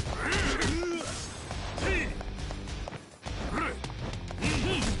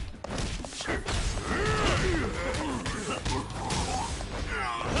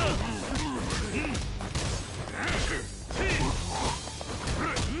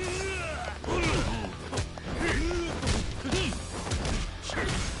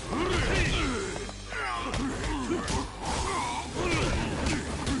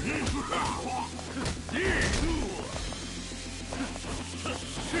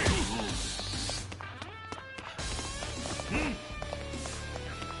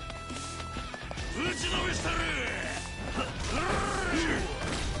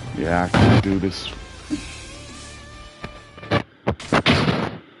 Yeah, I can't do this.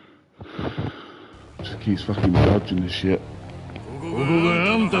 Just keeps fucking dodging this shit.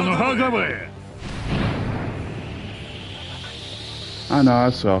 I know, I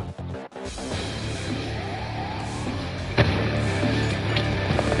saw.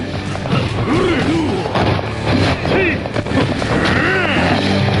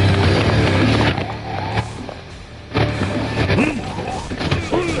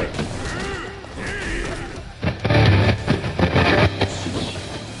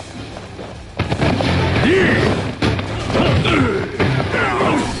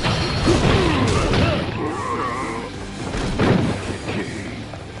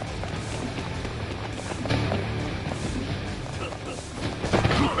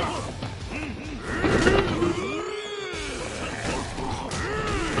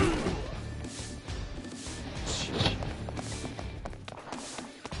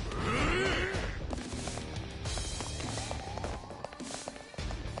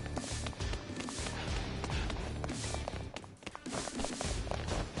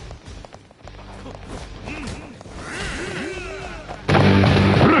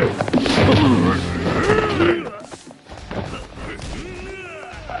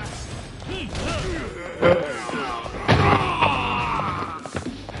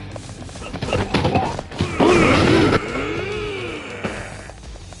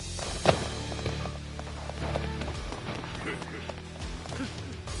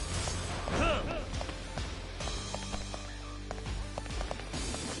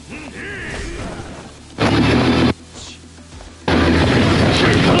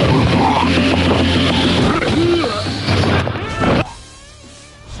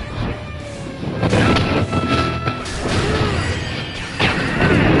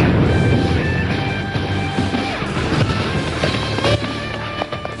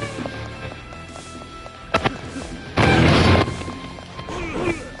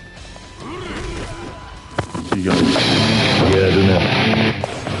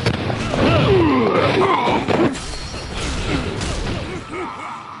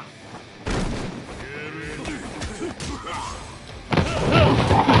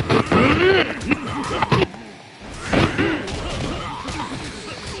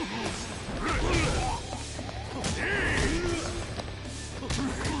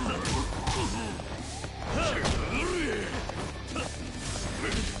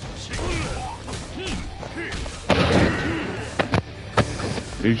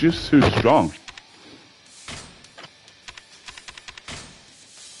 He's just too strong.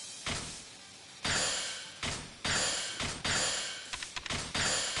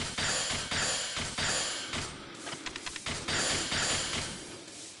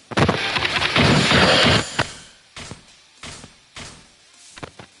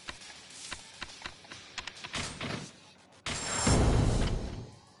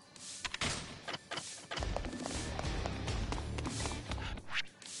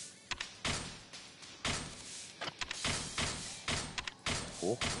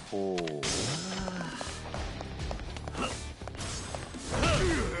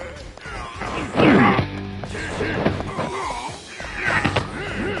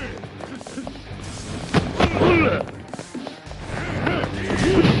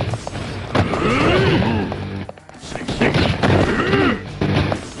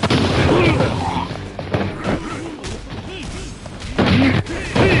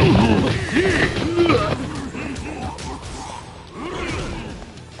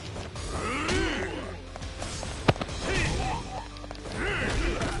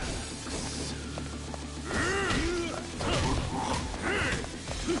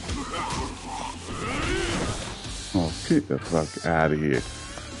 Get the fuck out of here.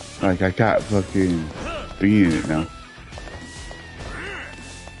 Like, I can't fucking be in it now.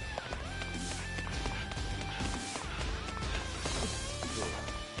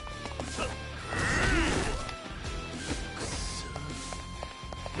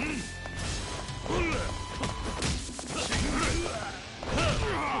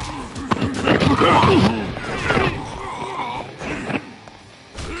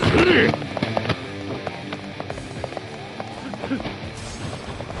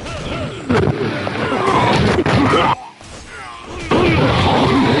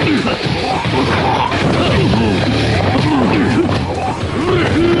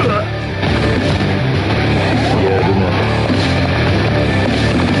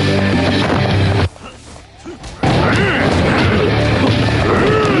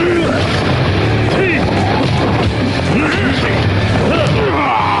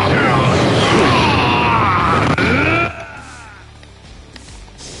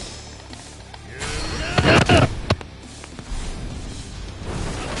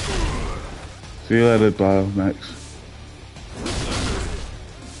 See you later, Biomax.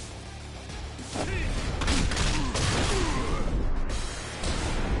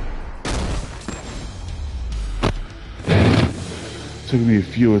 Took me a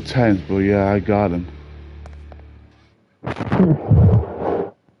few attempts, but yeah, I got him.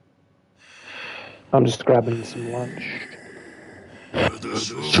 I'm just grabbing some lunch.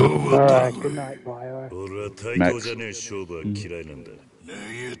 Alright, good night, Bio. Max.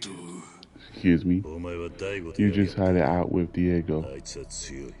 Excuse me. You just had it out with Diego.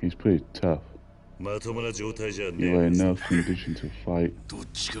 He's pretty tough. You are in no condition to fight.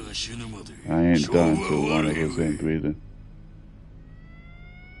 I ain't done till one of us ain't breathing.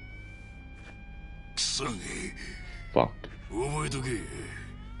 Fuck.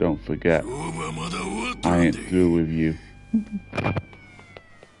 Don't forget, I ain't through with you.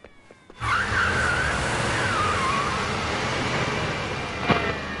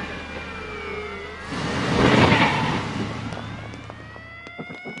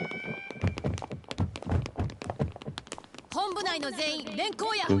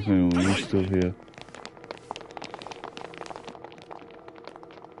 You're still here.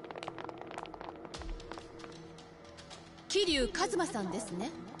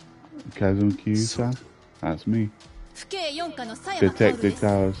 Kazuma-san? That's me. Detective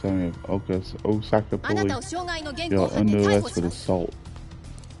Kawa-san of Osaka Police. You're under arrest for assault.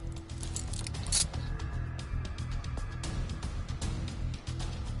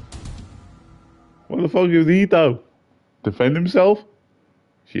 What the fuck is he though? Defend himself?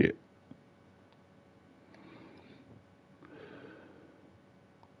 Shit.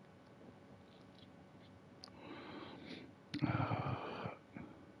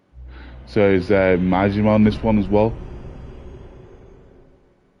 So is Majima on this one as well?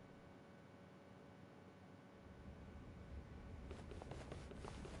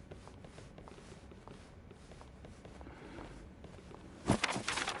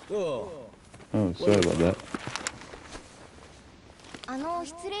 Oh, sorry about that.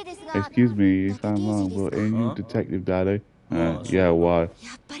 Excuse me if I'm wrong, but ain't you Detective Daddy? Yeah, why?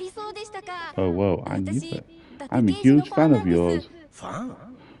 Oh, well, I knew that. I'm a huge fan of yours. Fan?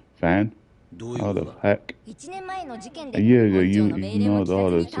 How the heck? A year ago, you ignored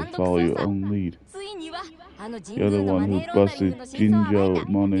orders to follow your own lead. You're the one who busted Jinjo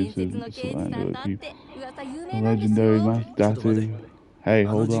Mono's slander at people. The legendary Datu. Hey,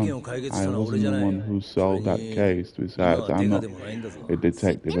 hold on. I wasn't the one who solved that case. Besides, I'm not a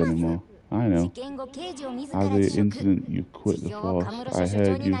detective anymore. I know. After the incident, you quit the force. I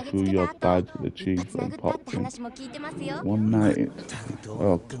heard you threw your badge at the chief and popped him. One night.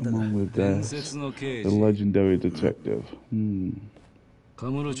 Oh, come on with this. The legendary detective. A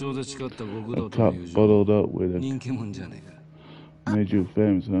cop bottled up with it. Made you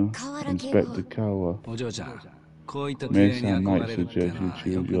famous, huh? Inspector Kawa. Mason might suggest you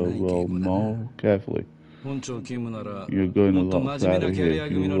choose your role more carefully. You're going a lot further here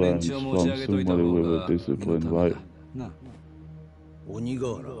if you learn from somebody with a discipline, right?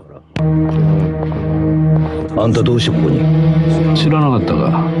 あんたどうしてここに？知らなかった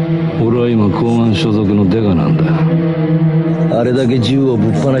か。俺は今公安所属のデカなんだ。あれだけ銃をぶ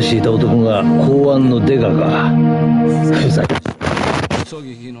っ放していた男が公安のデカか。ふざけ。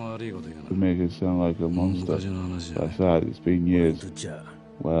To make it sound like a monster. That's sad, it's been years.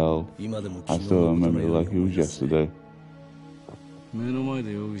 Well, I still remember it like it was yesterday.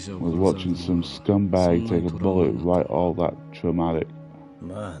 Was watching some scumbag take a bullet right all that traumatic.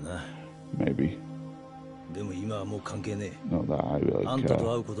 Maybe. Not that I really care.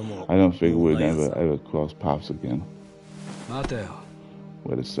 I don't think we'd ever cross paths again.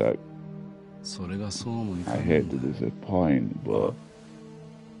 Wait a sec. I hate to disappoint, but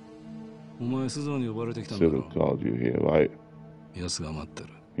should have called you here, right?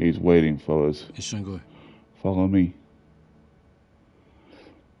 He's waiting for us. Follow me.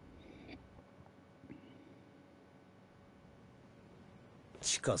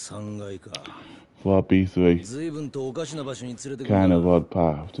 Floppy 3. Kind of odd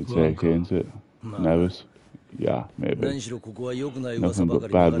path to take, ain't it? Nervous? Yeah, maybe. Nothing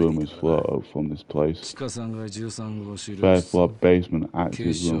but bad rumors float up from this place. First floor basement,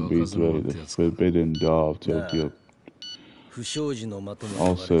 access room B3, the forbidden door of Tokyo.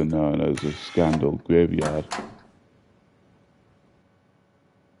 Also known as a scandal graveyard.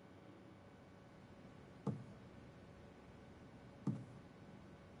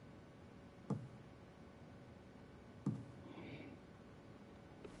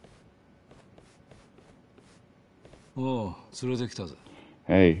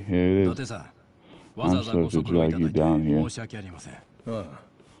 Hey, here it is. I'm sorry to drag you down here.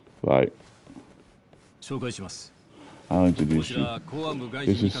 Right. I'll introduce you.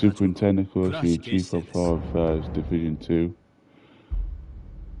 This is Superintendent Koshi, Chief of Foreign Affairs, Division 2.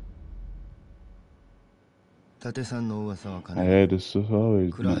 I heard the story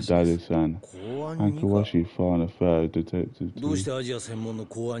is not Dade-san. I'm Kawashi, Foreign Affairs Detective 2.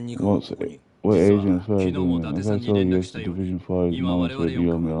 What Asian affairs doing? As I told you, yes, the Division 4 is monitoring the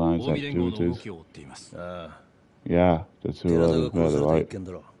Yomi Alliance activities. Yeah, that's who I heard,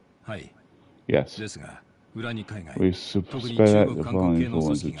 right? Yes. We suspect the foreign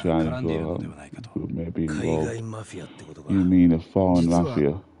influence of China who may be involved. You mean a foreign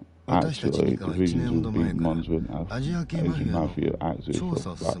mafia? Actually, divisions have been monitoring Asian mafia activity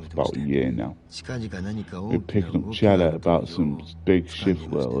for about a year now. We're picking up chatter about some big shift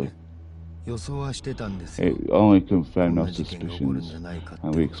lately. It only confirmed our suspicions,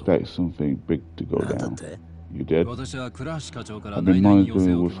 and we expect something big to go down. You did? I've been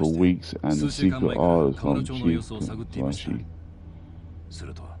monitoring it for weeks, and the secret orders from Chief Kawashi.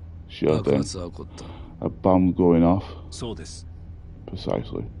 Sure thing. A bomb going off?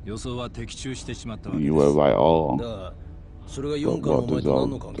 Precisely. You were right all along. But what does all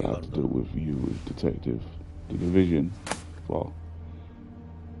that have to do with you as detective? The division? Well,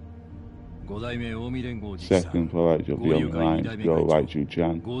 second priority of the Yomi Alliance, Go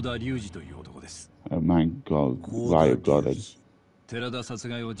Raichu-chan. A man called Riot Goddard. And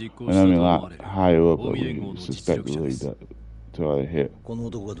only that higher up that we suspect the leader to a hit.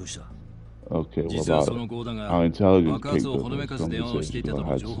 Okay, what about it? Our intelligence picked up this conversation, but I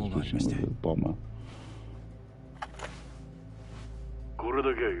had suspicion with the bomber.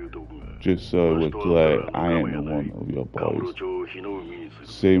 Just so we're clear, I ain't the one of your boys.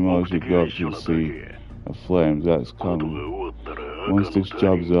 Same as you go up to see the flames, that's coming. Once this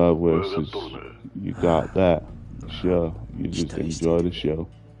job's over, you got that. Sure, you just enjoy the show.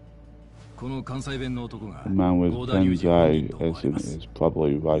 The man with Tenzai is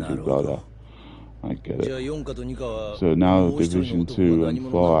probably Raju Goda. I get it. So now Division 2 and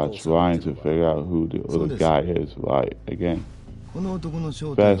 4 are trying to figure out who the other guy is, right? Again.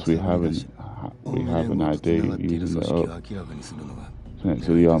 First, we have an idea using it up. Connect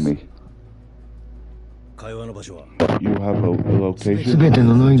to the army. You have a location? We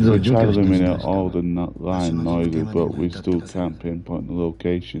try to eliminate all the line noises, but we still can't pinpoint the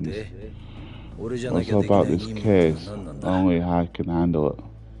locations. What's about this case? Only I can handle it.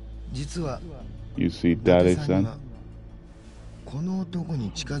 You see, Daddy-san? We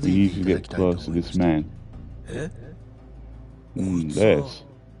need to get close to this man. This?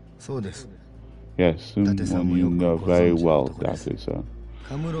 Yes, someone you know very well, Daddy-san.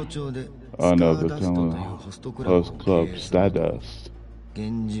 Oh no, become host club Stardust.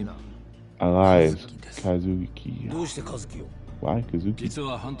 Elias Kazuki. Why Kazuki?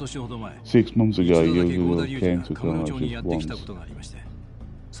 6 months ago, Yozuo came to Konoha just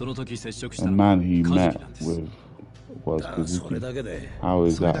once. A man he met with was Kazuki. How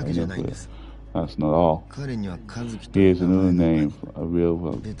is that enough? That's not all. Here's another name, a real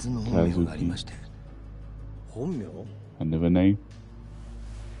one, Kazuki. Another name?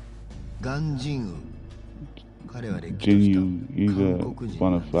 Jinyu, he's a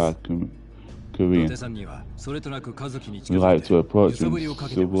bona fide Korean. We like to approach him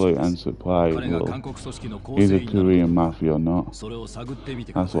civilly and supply little. He's a Korean mafia or not?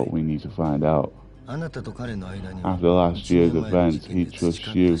 That's what we need to find out. After last year's events, he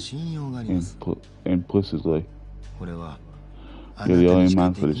trusts you implicitly. You're the only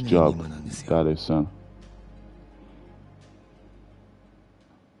man for this job, Daddy-san.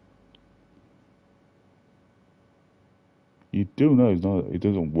 You do know it's not. It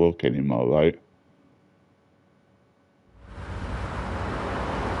doesn't work anymore, right?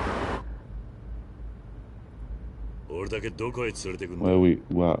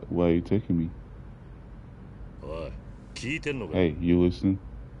 Where are you taking me? Hey, you listening?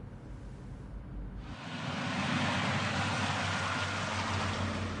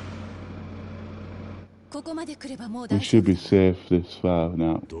 We should be safe this far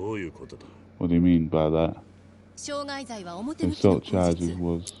now. What do you mean by that? Assault charges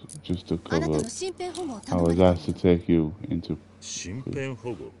was just to cover up. I was asked to take you into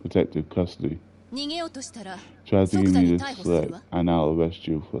protective custody. Tried to give me this slip, and I'll arrest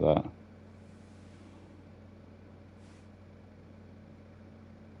you for that.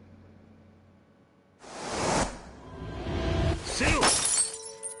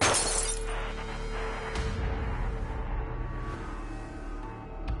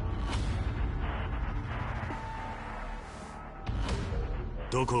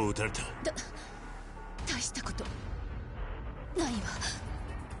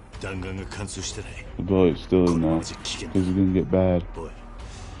 The bullet's still in there, because you're gonna get bad.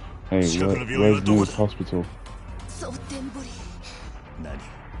 Hey, where's the nearest hospital?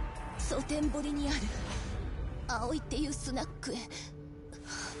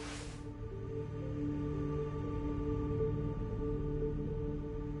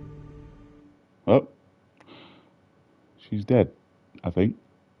 Oh, she's dead, I think.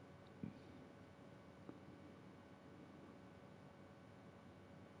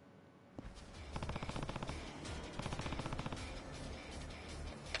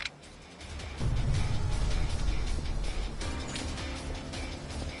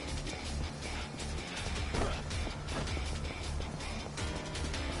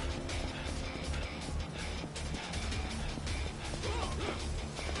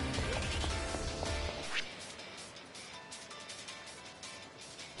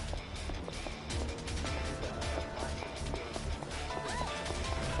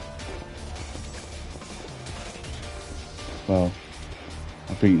 Well,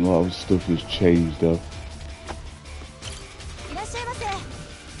 I think a lot of stuff has changed though.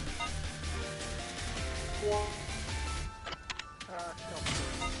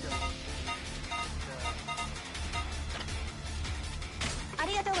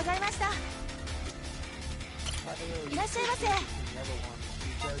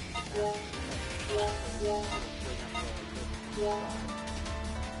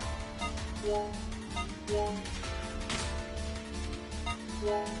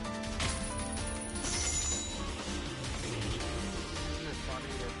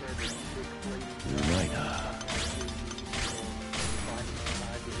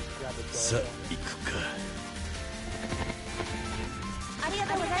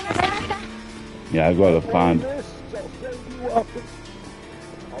 Yeah, I gotta find.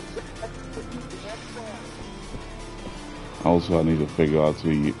 Also, I need to figure out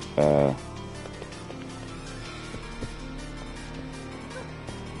the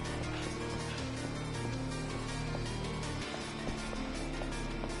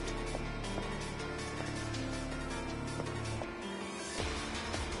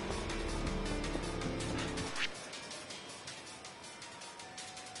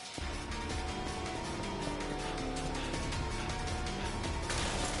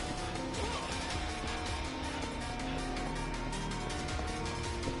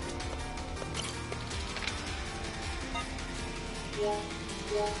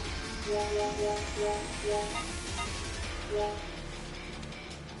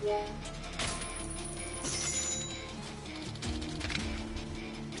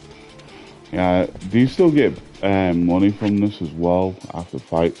Yeah, do you still get money from this as well after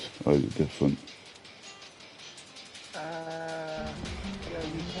fights, or is it different? Yeah,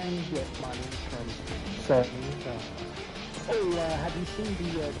 you can get money from certain. Have you seen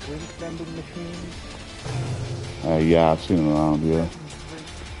the drink vending machines? Yeah, I've seen them around, yeah.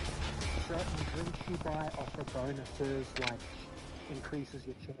 Certain drinks you buy offer bonuses, like increases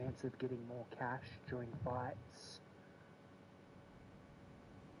your chance of getting more cash during fights.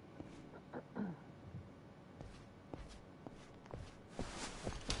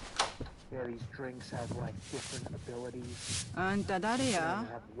 Yeah, these drinks have like different abilities. あんた誰や？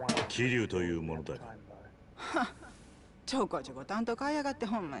桐生というものだ。ちょこちょこ担当買いやがって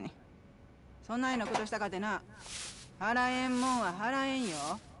ほんまに。そんなようなことしたかてな。払えんもんは払えんよ。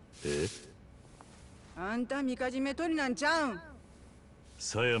え？あんたみかじめ取りなんちゃうん？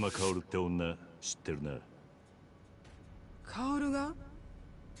佐山薫って女知ってるな。薫が？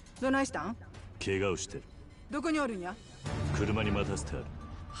どないしたん？怪我をしてる。どこにおるんや？車に待たせてある。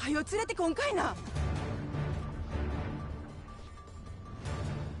はよ連れてこんかいな。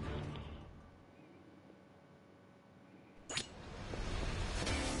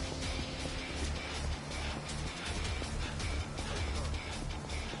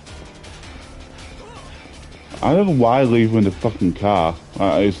I don't know why I leave him in the fucking car.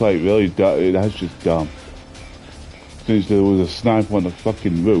 It's like really that's just dumb. Since there was a sniper on the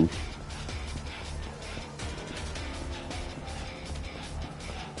fucking roof.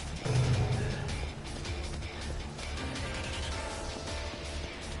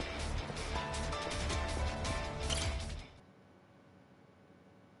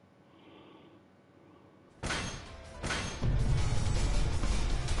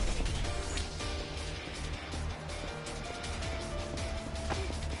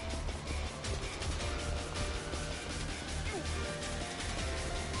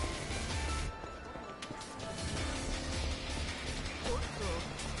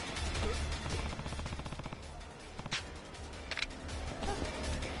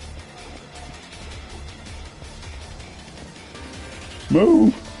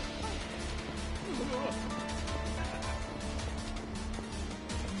 Move!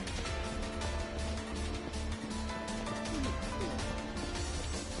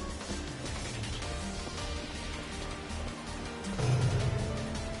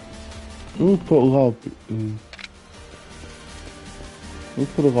 We'll put a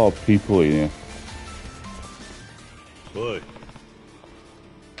lot of people in here. Boy.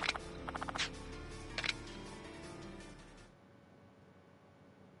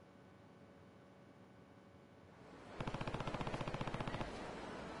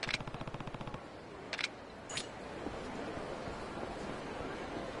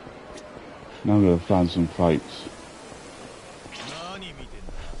 Now I'm gonna find some fights.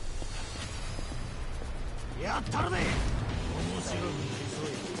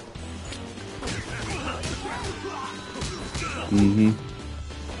 Mm-hmm.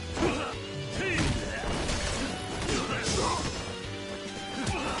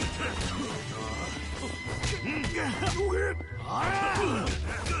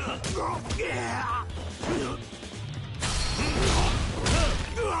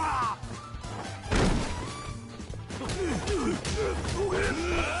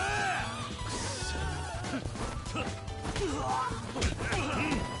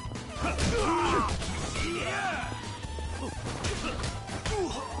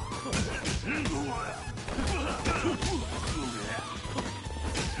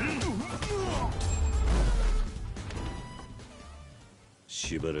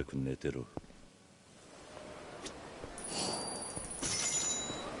しばらく寝てろ。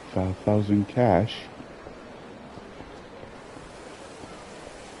$5,000 cash.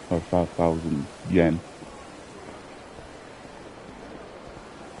 Or 5,000 yen.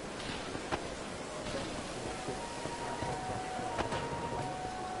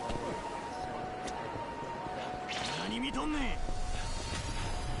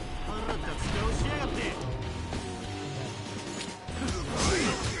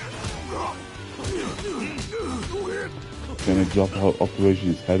 Gonna drop out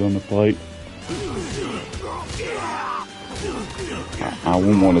Operation's head on the plate. I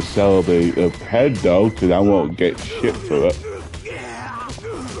wouldn't want to sell the head though, because I won't get shit for it.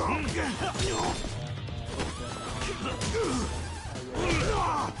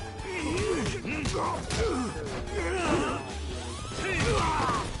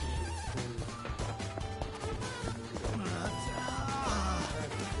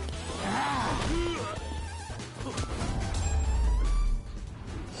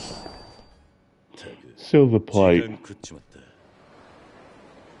 Silver plate.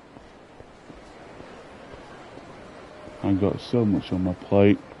 I got so much on my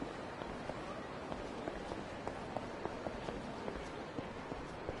plate.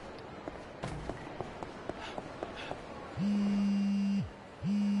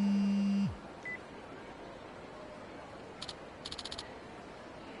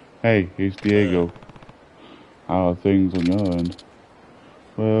 Hey, here's Diego. How are things on your end?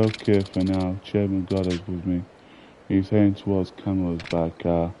 Well, okay for now. Chairman Goddard's with me. He's heading towards Camilo's back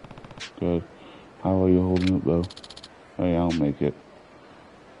car. Good. How are you holding up though? Hey, I'll make it.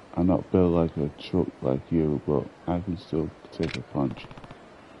 I'm not built like a truck like you, but I can still take a punch.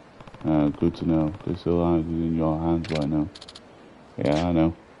 Good to know. This alliance is in your hands right now. Yeah, I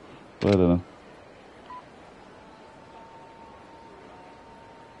know. But I don't know.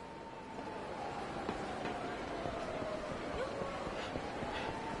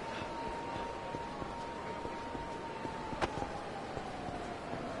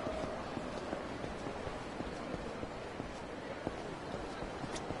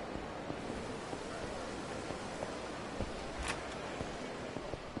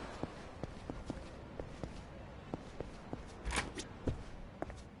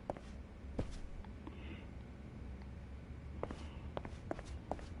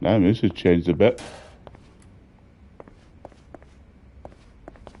 Damn, this has changed a bit.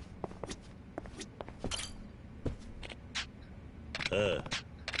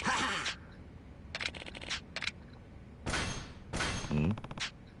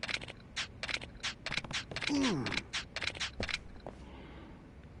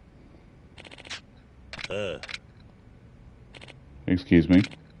 Excuse me.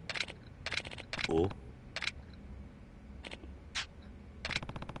 Oh.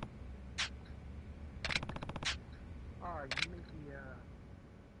 Oh, you mean the,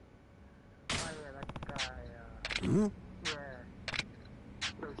 oh yeah, that guy, Hmm? yeah,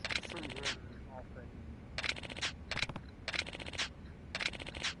 you'll see him often.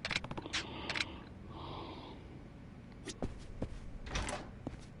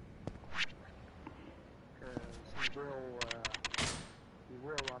 He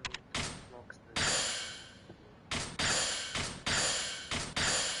will, blocks the...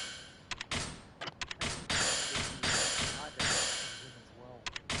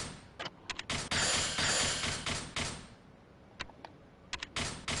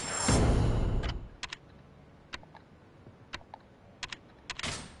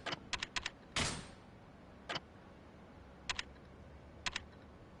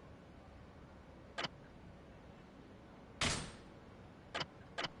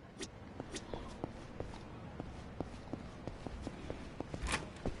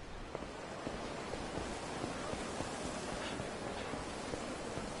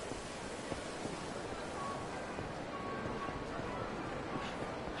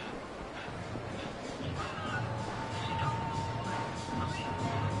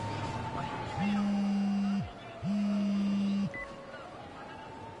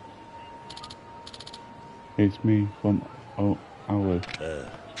 It's me from Alice.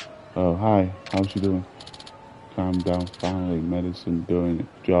 Oh, hi. How's she doing? Calm down. Finally, medicine doing its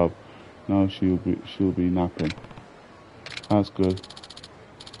job. No, she'll be napping. That's good.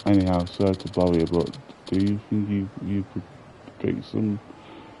 Anyhow, sorry to bother you, but do you think you could pick some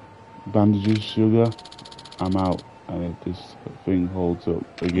bandages, sugar? I'm out, and if this thing holds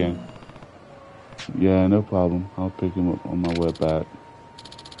up again. Yeah, no problem. I'll pick him up on my way back.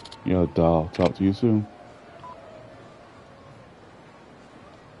 Yo, doll. Talk to you soon.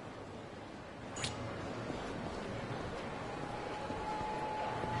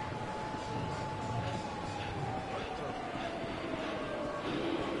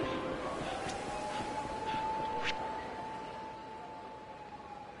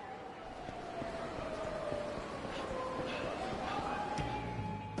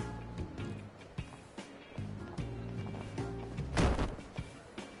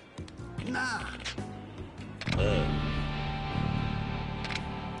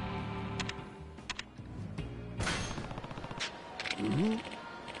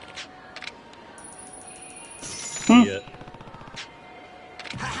 Yeah.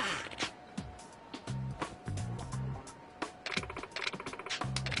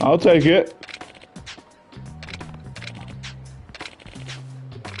 I'll take it.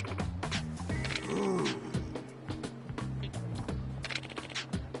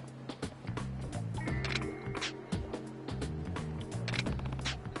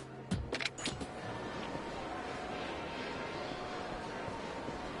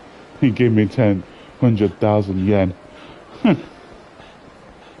 He gave me 100,000 yen.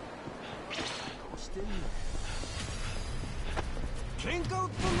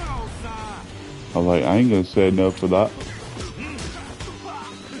 I'm like, I ain't gonna say no for that.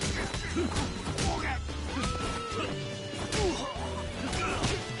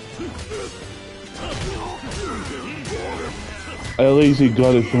 At least he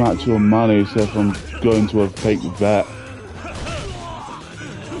got it from actual money instead from going to a fake vet.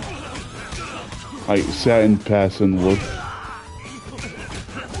 Like certain person would.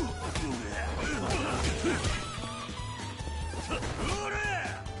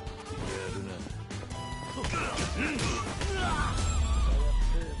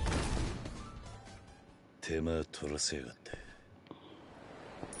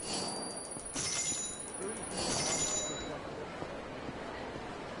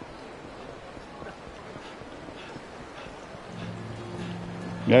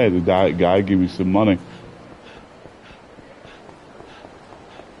 Yeah, the diet guy give me some money.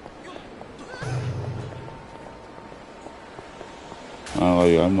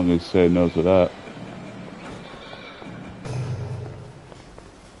 I'm not gonna say no to that.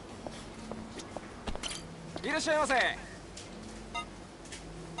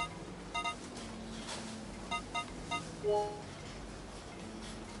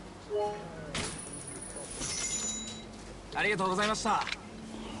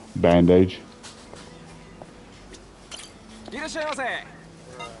 Bandage.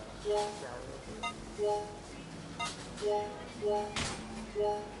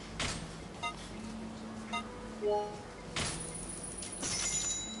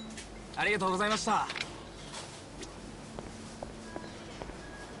 ありがとうございました。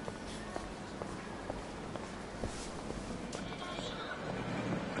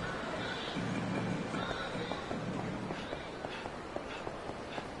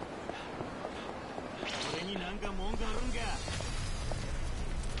俺になんか文句あるんか。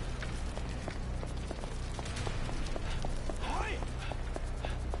おい。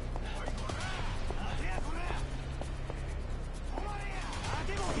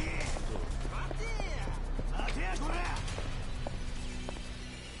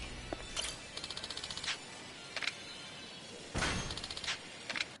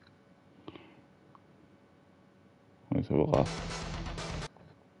Let's have a laugh.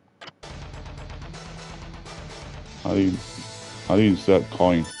 How do you insert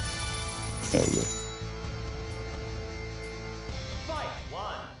coin? There we go. Fight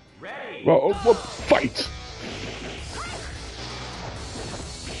one, ready. Well, what fight?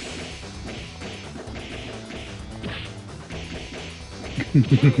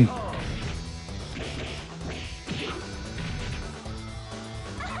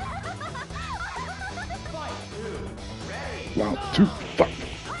 Round two, fight.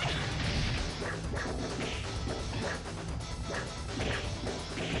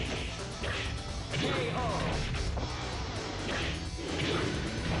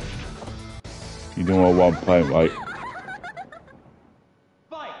 You know what I'm playing, right?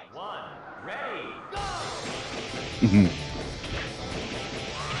 Fight one, ready,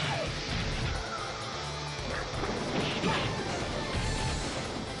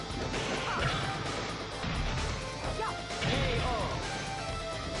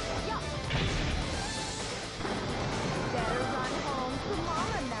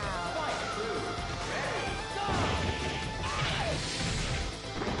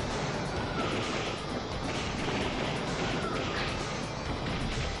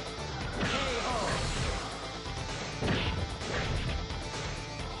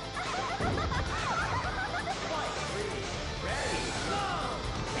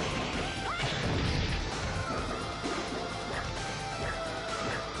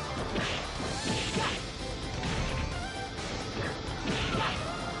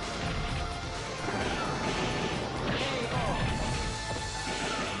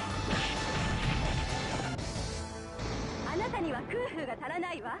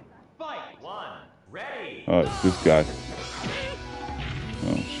 go. Fight one, ready. Oh, it's this guy.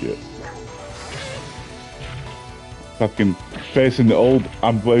 Oh shit. Fucking facing the old,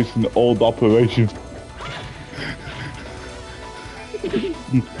 I'm facing the old operation.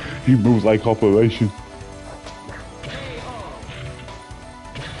 He moves like operation.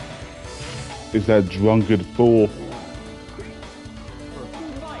 Is that drunkard fool?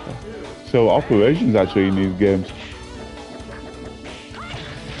 So operations actually in these games.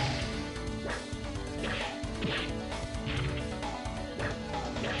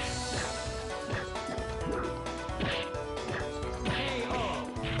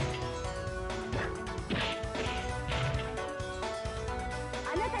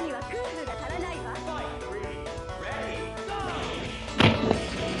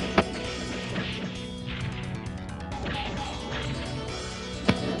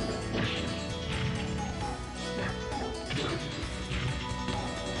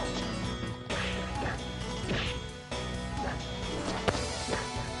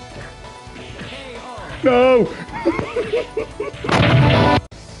 No!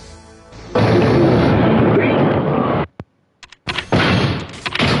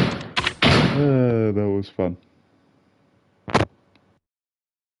 That was fun.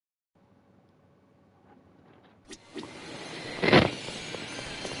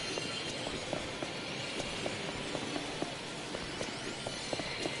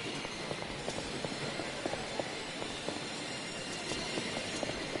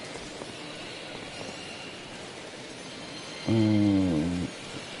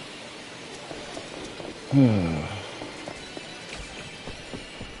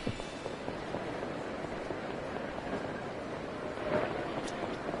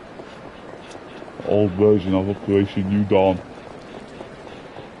 Old version of Operation New Dawn.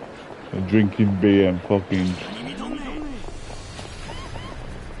 And drinking beer and fucking...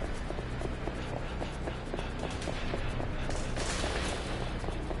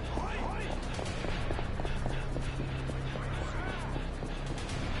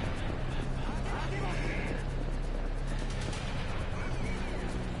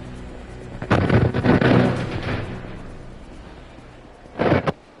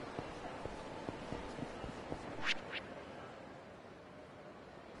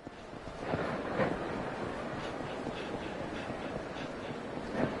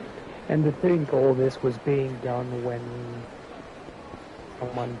 And the think all this was being done when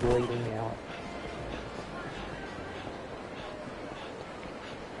someone bleeding out.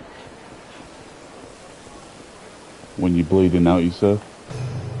 When you're bleeding out, you say?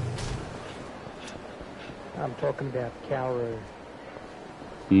 I'm talking about Kaoru.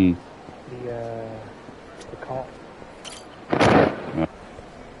 The cop.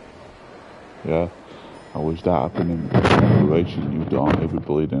 Yeah. I wish that happened in the generation you don't ever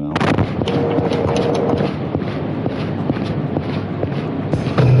bleeding out.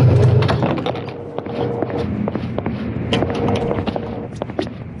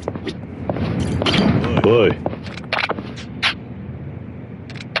 Boy.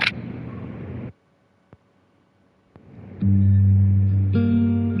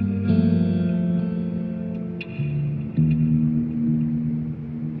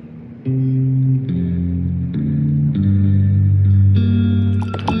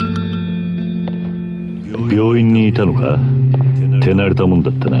病院にいたのか？手慣れたもんだ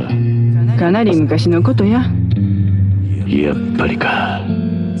ったな。かなり昔のことや。やっぱりか。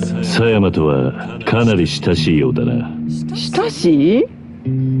狭山とはかなり親しいようだな。親しい？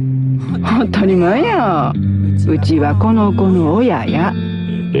当たり前や。うちはこの子の親や。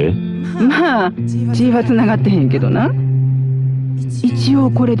え？まあ血はつながってへんけどな。一応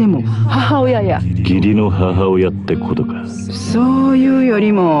これでも母親や。義理の母親ってことか。そういうよ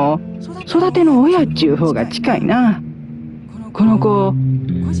りも育ての親っちゅう方が近いな。この子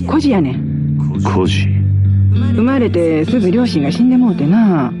孤児やねん。孤児？生まれてすぐ両親が死んでもうて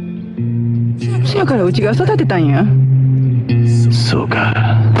な。そやからうちが育てたんや。そうか。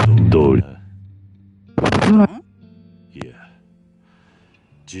どうり。いや、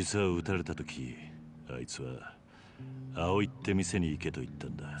実は撃たれた時、あいつは葵って店に行けと言った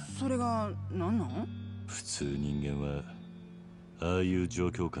んだ。それが何なん？普通人間はああいう状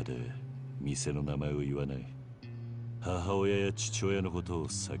況下で店の名前を言わない。母親や父親のことを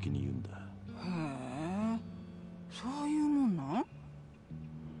先に言うんだ。へえ、そういうもんなん？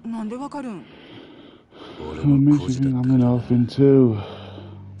なんでわかるん？俺も孤児だったから。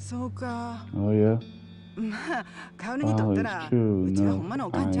そうか。Oh yeah? まあ、カオルにとったら、うちがほんまの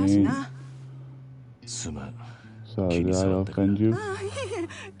おかんちゃうしな。すまん。Sorry, did I offend you?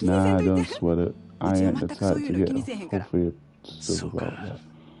 Nah, don't sweat it. I ain't the type to get hopefully stuff about that.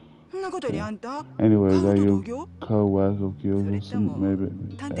 Anyways, are you co-worker of yours or something? Maybe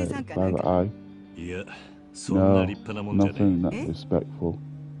private eye? No, nothing that respectful.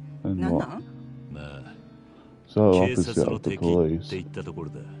 And what? So opposite of the police.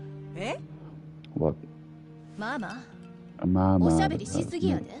 What? Mama? Mama. おしゃべりしすぎ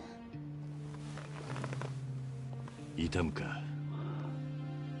やで。痛むか？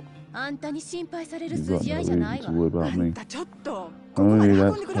あんたに心配される筋合いじゃないわ。あんたちょっと。Only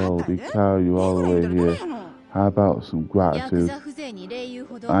that's cold. They carry you all the way here. How about some gratitude?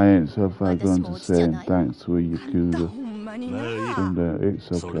 I ain't so far gone to saying thanks to a yakuza.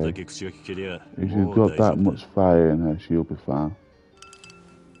 It's okay. If she's got that much fire in her, she'll be fine.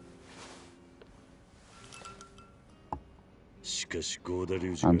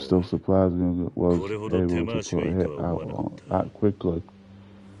 I'm still surprised I was able to put a hit out that quickly.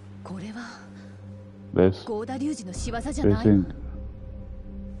 This thing.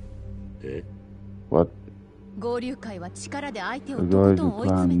 What? The Goryukan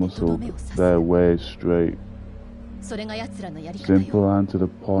clan muscled their way straight. Simple and to the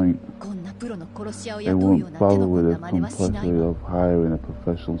point. They wouldn't bother with the complexity of hiring a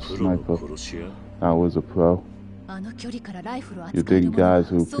professional sniper that was a pro. You think guys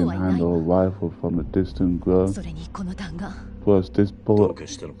who can handle a rifle from a distant grow? Plus this bullet.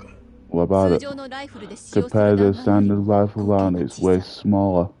 What about it? Compare the standard rifle round, it's way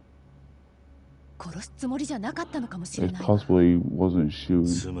smaller. It's possible he wasn't shooting.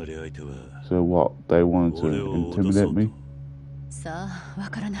 So what, they wanted to intimidate me?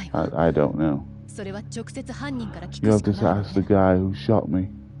 I don't know. You have to ask the guy who shot me.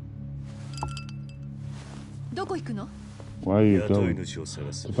 Where are you going? To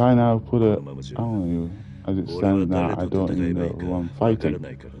find out, put it on you. As it stands now, I don't even know who I'm fighting.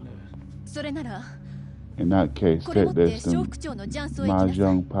 In that case, take this and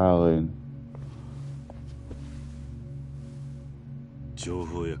Mahjong Palin.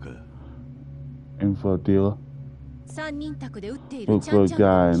 Info dealer. Look for a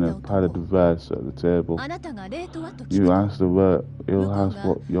guy and a pad of device at the table. You ask the rep, he'll ask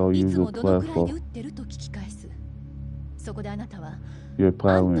what your usual play for. You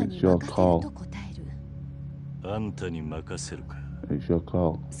play when it's your call.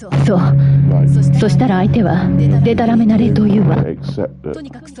 そう。そしたら相手はデタラメな霊というわ。と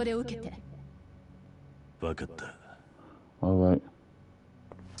にかくそれを受けて。分かった。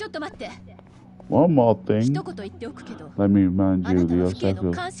ちょっと待って。One more thing. 一言言っておくけど。Let me remind you that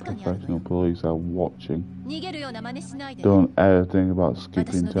yourself as professional police are watching. 逃げるような真似しないで。 Don't ever think about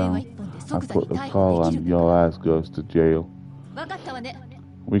skipping town. I put the call and your ass goes to jail. 分かったわね。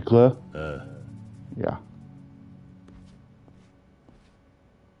We clear? Yeah.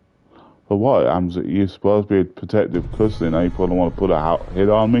 For what? You're supposed to be a protective custody, now you probably want to put a hit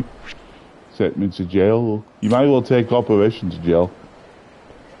on me? Take me to jail? You might as well take Operation to jail.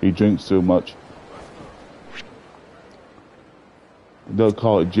 He drinks too much. Don't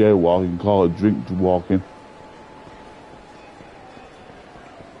call it jaywalking, call it drink walking.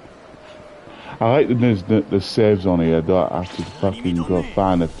 I like the saves on here, I don't have to fucking go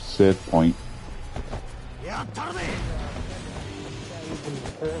find a save point.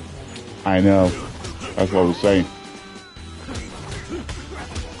 I know, that's what I was saying.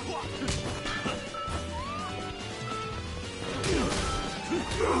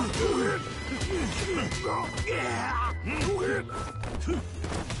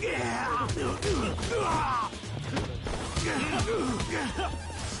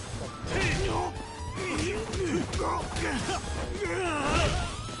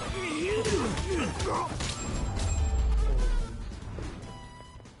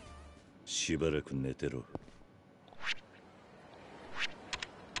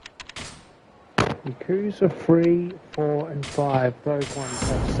 Yakuza 3, 4, and 5, those ones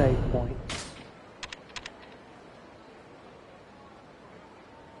have save points.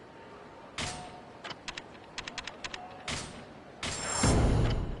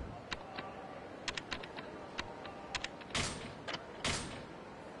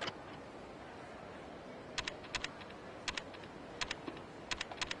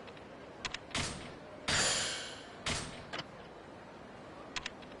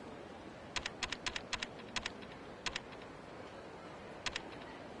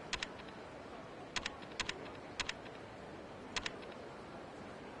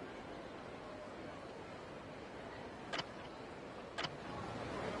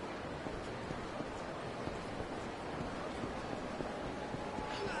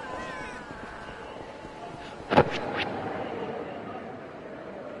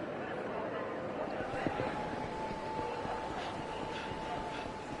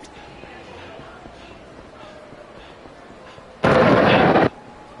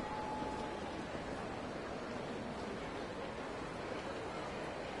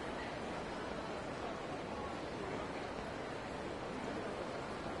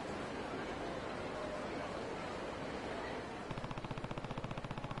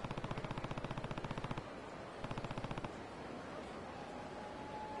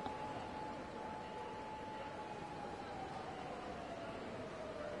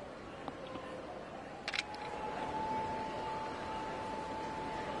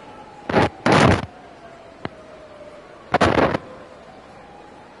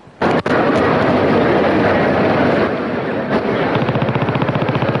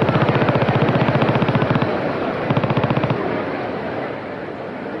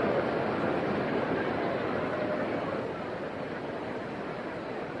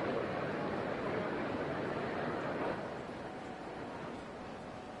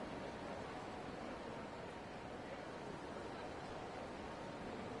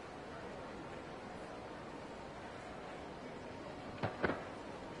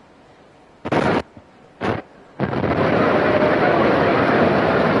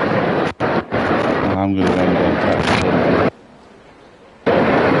 I'm gonna run down top.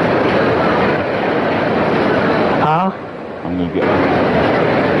 Huh? I'm gonna get.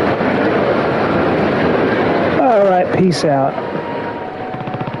 Alright, peace out.